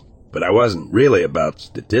adults. But I wasn't really about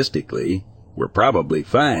statistically. We're probably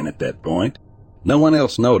fine at that point. No one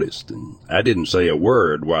else noticed, and I didn't say a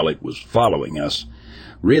word while it was following us.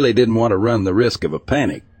 Really didn't want to run the risk of a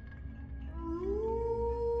panic.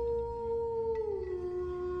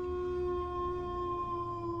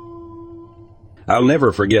 I'll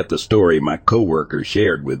never forget the story my coworker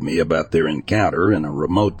shared with me about their encounter in a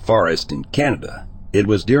remote forest in Canada. It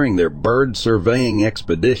was during their bird surveying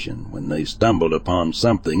expedition when they stumbled upon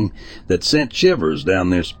something that sent shivers down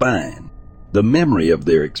their spine. The memory of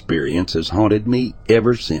their experience has haunted me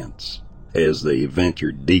ever since. As they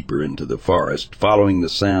ventured deeper into the forest, following the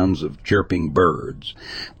sounds of chirping birds,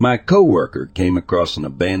 my coworker came across an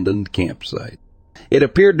abandoned campsite. It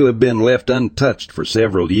appeared to have been left untouched for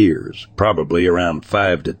several years, probably around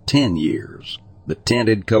 5 to 10 years. The tent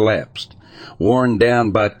had collapsed, worn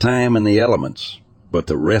down by time and the elements, but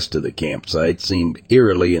the rest of the campsite seemed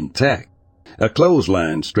eerily intact. A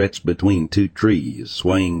clothesline stretched between 2 trees,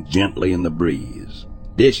 swaying gently in the breeze.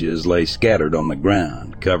 Dishes lay scattered on the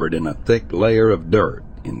ground, covered in a thick layer of dirt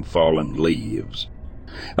and fallen leaves.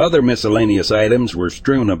 Other miscellaneous items were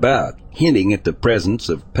strewn about, hinting at the presence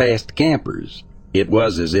of past campers. It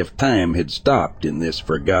was as if time had stopped in this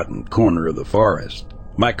forgotten corner of the forest.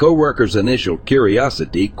 My coworker's initial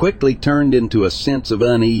curiosity quickly turned into a sense of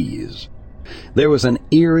unease. There was an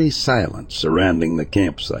eerie silence surrounding the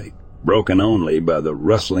campsite, broken only by the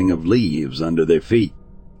rustling of leaves under their feet.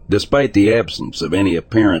 Despite the absence of any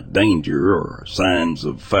apparent danger or signs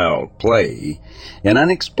of foul play, an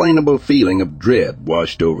unexplainable feeling of dread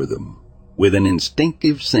washed over them. With an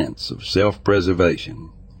instinctive sense of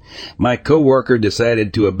self-preservation, my coworker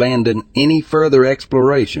decided to abandon any further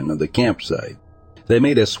exploration of the campsite. They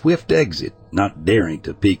made a swift exit, not daring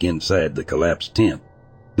to peek inside the collapsed tent.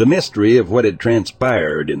 The mystery of what had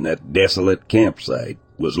transpired in that desolate campsite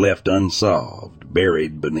was left unsolved,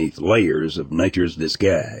 buried beneath layers of nature's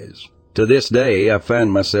disguise. To this day, I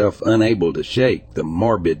find myself unable to shake the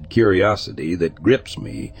morbid curiosity that grips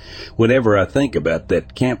me whenever I think about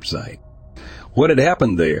that campsite. What had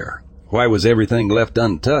happened there? Why was everything left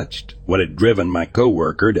untouched? What had driven my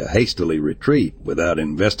coworker to hastily retreat without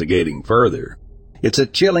investigating further? It's a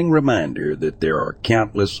chilling reminder that there are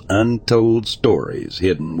countless untold stories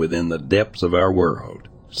hidden within the depths of our world.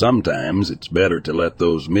 Sometimes it's better to let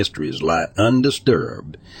those mysteries lie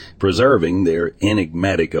undisturbed, preserving their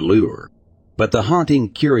enigmatic allure. But the haunting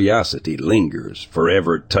curiosity lingers,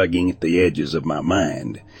 forever tugging at the edges of my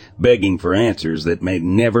mind, begging for answers that may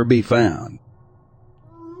never be found.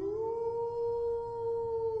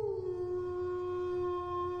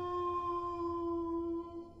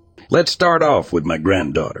 Let's start off with my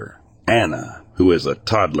granddaughter, Anna, who is a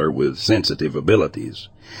toddler with sensitive abilities.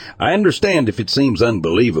 I understand if it seems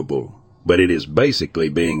unbelievable, but it is basically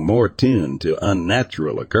being more tuned to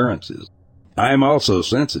unnatural occurrences. I am also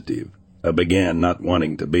sensitive. I began not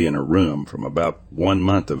wanting to be in a room from about 1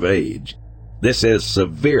 month of age. This has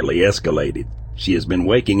severely escalated. She has been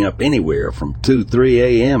waking up anywhere from 2-3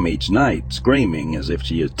 a.m. each night, screaming as if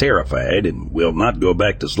she is terrified and will not go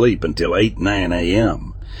back to sleep until 8-9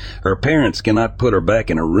 a.m. Her parents cannot put her back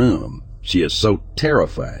in her room. She is so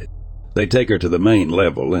terrified. They take her to the main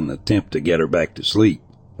level and attempt to get her back to sleep.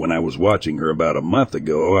 When I was watching her about a month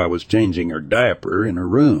ago, I was changing her diaper in her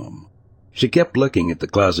room. She kept looking at the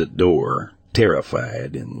closet door,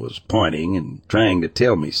 terrified, and was pointing and trying to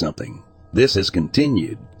tell me something. This has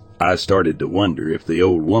continued. I started to wonder if the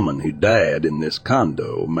old woman who died in this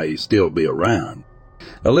condo may still be around.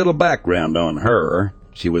 A little background on her.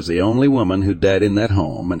 She was the only woman who died in that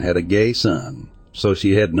home and had a gay son, so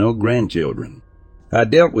she had no grandchildren. I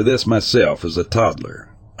dealt with this myself as a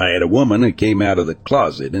toddler. I had a woman who came out of the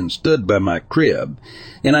closet and stood by my crib,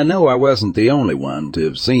 and I know I wasn't the only one to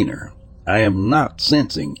have seen her. I am not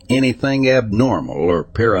sensing anything abnormal or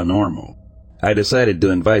paranormal. I decided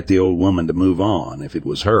to invite the old woman to move on if it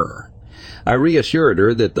was her. I reassured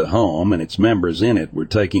her that the home and its members in it were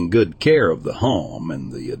taking good care of the home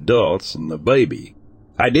and the adults and the baby.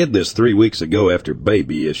 I did this 3 weeks ago after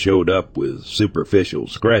baby showed up with superficial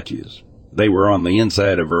scratches. They were on the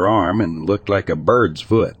inside of her arm and looked like a bird's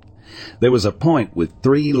foot. There was a point with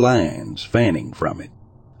 3 lines fanning from it.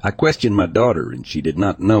 I questioned my daughter, and she did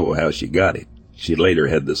not know how she got it. She later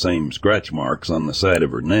had the same scratch marks on the side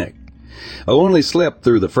of her neck. I only slept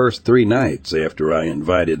through the first 3 nights after I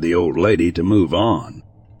invited the old lady to move on.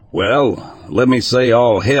 Well, let me say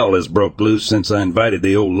all hell has broke loose since I invited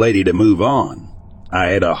the old lady to move on. I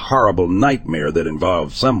had a horrible nightmare that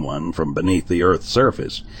involved someone from beneath the Earth's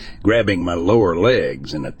surface, grabbing my lower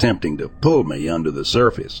legs and attempting to pull me under the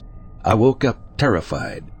surface. I woke up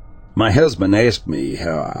terrified. My husband asked me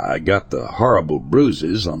how I got the horrible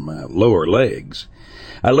bruises on my lower legs.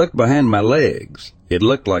 I looked behind my legs. It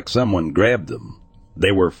looked like someone grabbed them.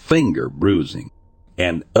 They were finger bruising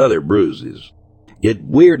and other bruises. It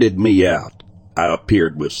weirded me out. I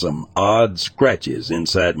appeared with some odd scratches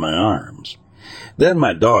inside my arms. Then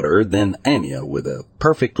my daughter, then Anya, with a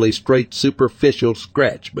perfectly straight superficial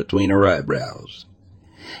scratch between her eyebrows.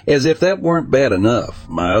 As if that weren't bad enough,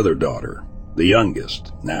 my other daughter, the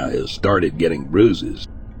youngest, now has started getting bruises.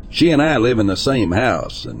 She and I live in the same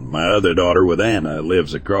house, and my other daughter with Anna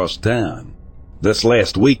lives across town. This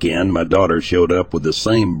last weekend, my daughter showed up with the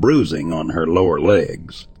same bruising on her lower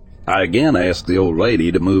legs. I again asked the old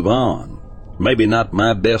lady to move on. Maybe not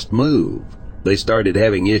my best move. They started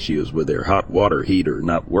having issues with their hot water heater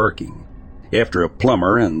not working. After a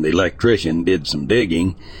plumber and the electrician did some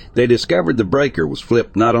digging, they discovered the breaker was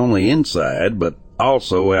flipped not only inside, but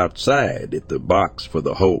also outside at the box for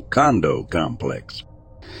the whole condo complex.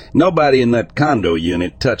 Nobody in that condo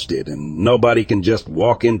unit touched it, and nobody can just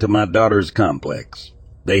walk into my daughter's complex.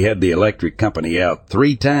 They had the electric company out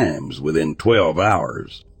 3 times within 12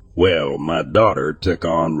 hours. Well, my daughter took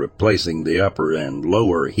on replacing the upper and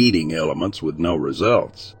lower heating elements with no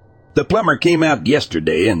results. The plumber came out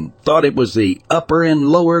yesterday and thought it was the upper and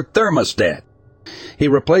lower thermostat. He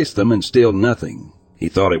replaced them and still nothing. He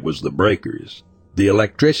thought it was the breakers. The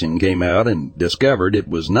electrician came out and discovered it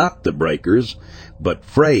was not the breakers, but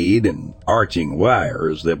frayed and arching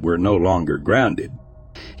wires that were no longer grounded.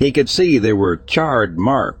 He could see there were charred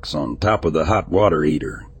marks on top of the hot water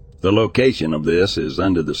heater. The location of this is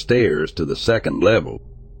under the stairs to the 2nd level,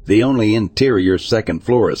 the only interior 2nd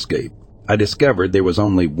floor escape. I discovered there was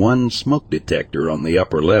only one smoke detector on the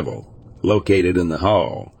upper level, located in the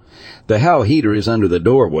hall. The hall heater is under the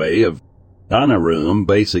doorway of Anna room,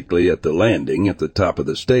 basically at the landing at the top of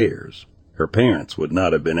the stairs. Her parents would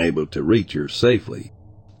not have been able to reach her safely.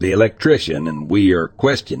 The electrician and we are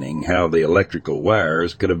questioning how the electrical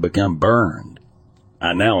wires could have become burned.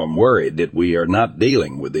 I now am worried that we are not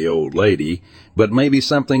dealing with the old lady, but maybe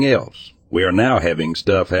something else. We are now having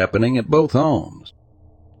stuff happening at both homes.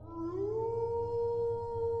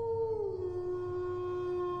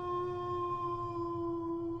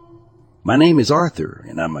 My name is Arthur,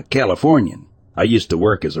 and I'm a Californian. I used to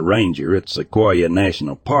work as a ranger at Sequoia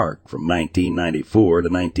National Park from 1994 to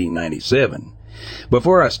 1997.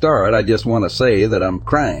 Before I start, I just want to say that I'm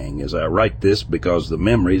crying as I write this because the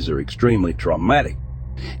memories are extremely traumatic.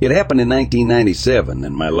 It happened in 1997,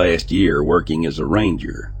 in my last year working as a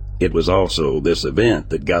ranger. It was also this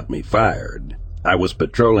event that got me fired. I was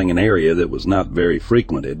patrolling an area that was not very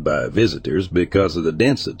frequented by visitors because of the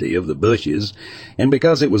density of the bushes and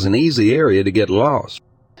because it was an easy area to get lost.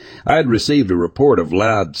 I had received a report of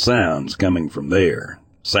loud sounds coming from there,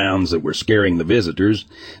 sounds that were scaring the visitors,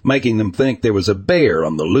 making them think there was a bear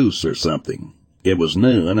on the loose or something. It was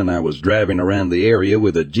noon, and I was driving around the area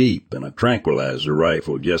with a Jeep and a tranquilizer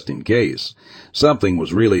rifle just in case. Something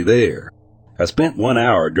was really there. I spent 1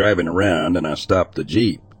 hour driving around, and I stopped the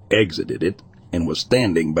Jeep, exited it, and was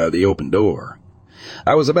standing by the open door.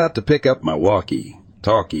 I was about to pick up my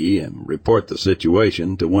walkie-talkie and report the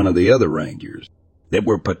situation to one of the other rangers that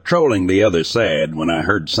were patrolling the other side when I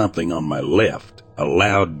heard something on my left, a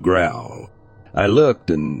loud growl. I looked,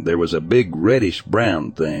 and there was a big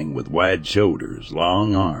reddish-brown thing with wide shoulders,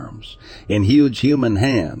 long arms, and huge human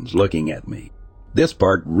hands looking at me. This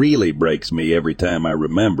part really breaks me every time I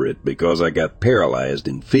remember it because I got paralyzed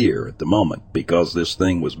in fear at the moment because this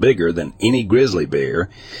thing was bigger than any grizzly bear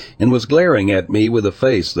and was glaring at me with a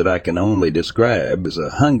face that I can only describe as a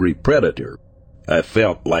hungry predator. I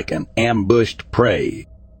felt like an ambushed prey.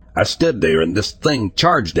 I stood there, and this thing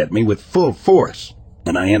charged at me with full force,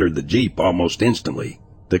 and I entered the Jeep almost instantly.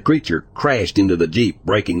 The creature crashed into the Jeep,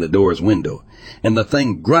 breaking the door's window, and the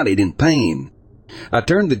thing grunted in pain. I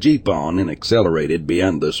turned the Jeep on and accelerated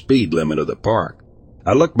beyond the speed limit of the park.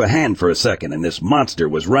 I looked behind for a second, and this monster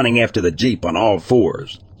was running after the Jeep on all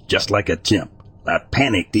fours, just like a chimp. I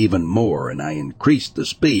panicked even more, and I increased the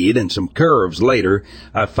speed, and some curves later,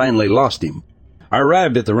 I finally lost him. I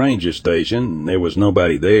arrived at the ranger station, and there was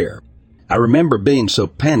nobody there. I remember being so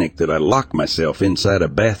panicked that I locked myself inside a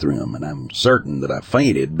bathroom, and I'm certain that I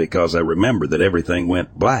fainted because I remember that everything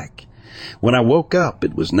went black. When I woke up,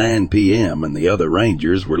 it was 9 p.m., and the other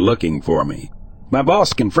rangers were looking for me. My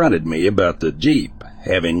boss confronted me about the Jeep,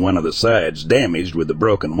 having one of the sides damaged with a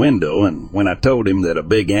broken window, and when I told him that a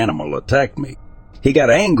big animal attacked me, he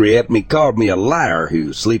got angry at me, called me a liar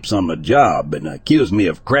who sleeps on the job, and accused me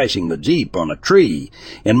of crashing the Jeep on a tree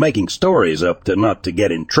and making stories up to not to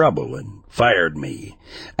get in trouble, and fired me.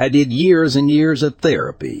 I did years and years of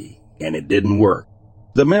therapy, and it didn't work.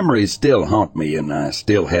 The memories still haunt me, and I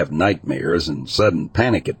still have nightmares and sudden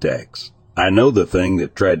panic attacks. I know the thing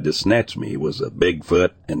that tried to snatch me was a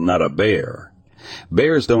Bigfoot and not a bear.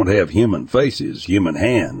 Bears don't have human faces, human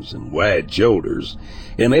hands, and wide shoulders,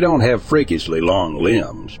 and they don't have freakishly long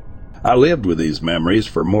limbs. I lived with these memories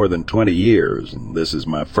for more than 20 years, and this is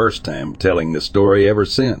my first time telling the story ever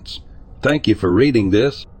since. Thank you for reading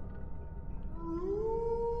this.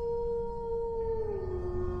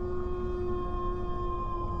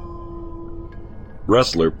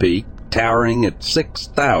 Rustler Peak, towering at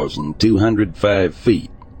 6,205 feet,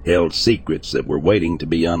 held secrets that were waiting to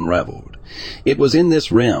be unraveled. It was in this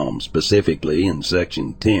realm, specifically in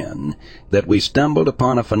Section 10, that we stumbled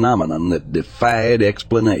upon a phenomenon that defied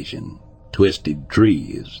explanation: twisted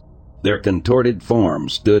trees. Their contorted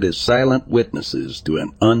forms stood as silent witnesses to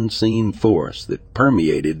an unseen force that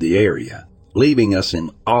permeated the area, leaving us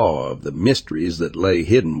in awe of the mysteries that lay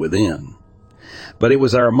hidden within. But it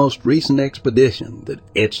was our most recent expedition that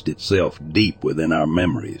etched itself deep within our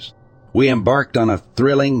memories. We embarked on a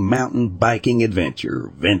thrilling mountain biking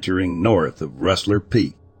adventure, venturing north of Rustler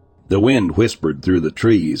Peak. The wind whispered through the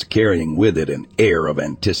trees, carrying with it an air of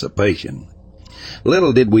anticipation.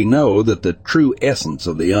 Little did we know that the true essence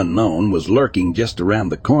of the unknown was lurking just around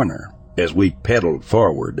the corner. As we pedaled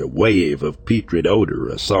forward, a wave of putrid odor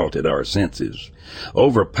assaulted our senses,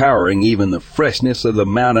 overpowering even the freshness of the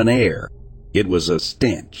mountain air. It was a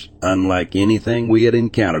stench unlike anything we had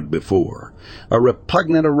encountered before, a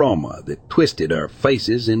repugnant aroma that twisted our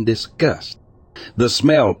faces in disgust. The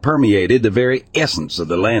smell permeated the very essence of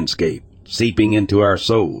the landscape, seeping into our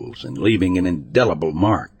souls and leaving an indelible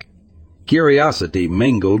mark. Curiosity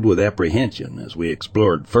mingled with apprehension as we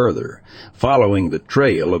explored further, following the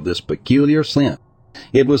trail of this peculiar scent.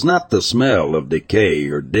 It was not the smell of decay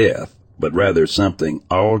or death, but rather something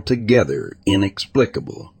altogether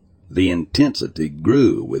inexplicable. The intensity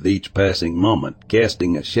grew with each passing moment,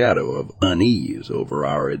 casting a shadow of unease over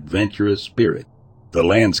our adventurous spirit. The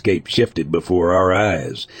landscape shifted before our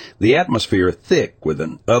eyes, the atmosphere thick with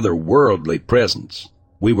an otherworldly presence.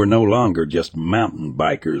 We were no longer just mountain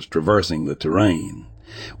bikers traversing the terrain.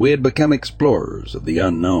 We had become explorers of the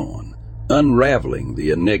unknown, unraveling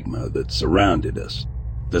the enigma that surrounded us.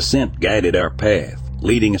 The scent guided our path,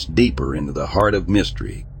 leading us deeper into the heart of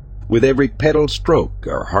mystery. With every pedal stroke,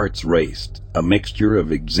 our hearts raced, a mixture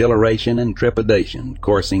of exhilaration and trepidation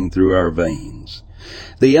coursing through our veins.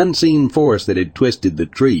 The unseen force that had twisted the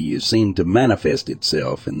trees seemed to manifest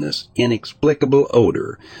itself in this inexplicable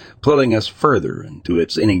odor, pulling us further into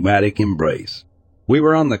its enigmatic embrace. We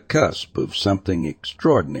were on the cusp of something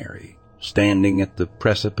extraordinary, standing at the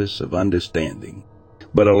precipice of understanding.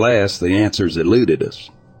 But alas, the answers eluded us.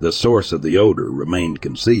 The source of the odor remained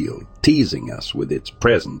concealed, teasing us with its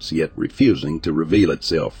presence, yet refusing to reveal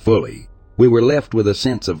itself fully. We were left with a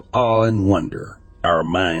sense of awe and wonder, our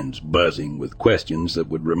minds buzzing with questions that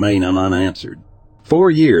would remain unanswered. 4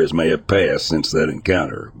 years may have passed since that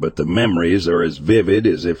encounter, but the memories are as vivid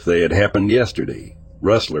as if they had happened yesterday.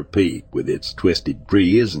 Rustler Peak, with its twisted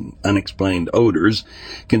trees and unexplained odors,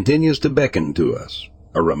 continues to beckon to us.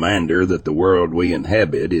 A reminder that the world we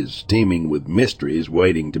inhabit is teeming with mysteries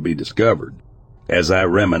waiting to be discovered. As I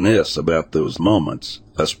reminisce about those moments,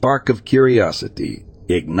 a spark of curiosity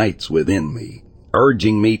ignites within me,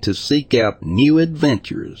 urging me to seek out new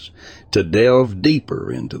adventures, to delve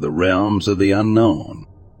deeper into the realms of the unknown.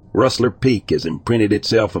 Rustler Peak has imprinted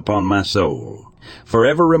itself upon my soul,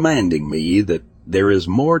 forever reminding me that there is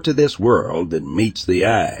more to this world than meets the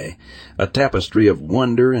eye, a tapestry of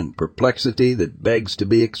wonder and perplexity that begs to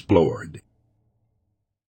be explored.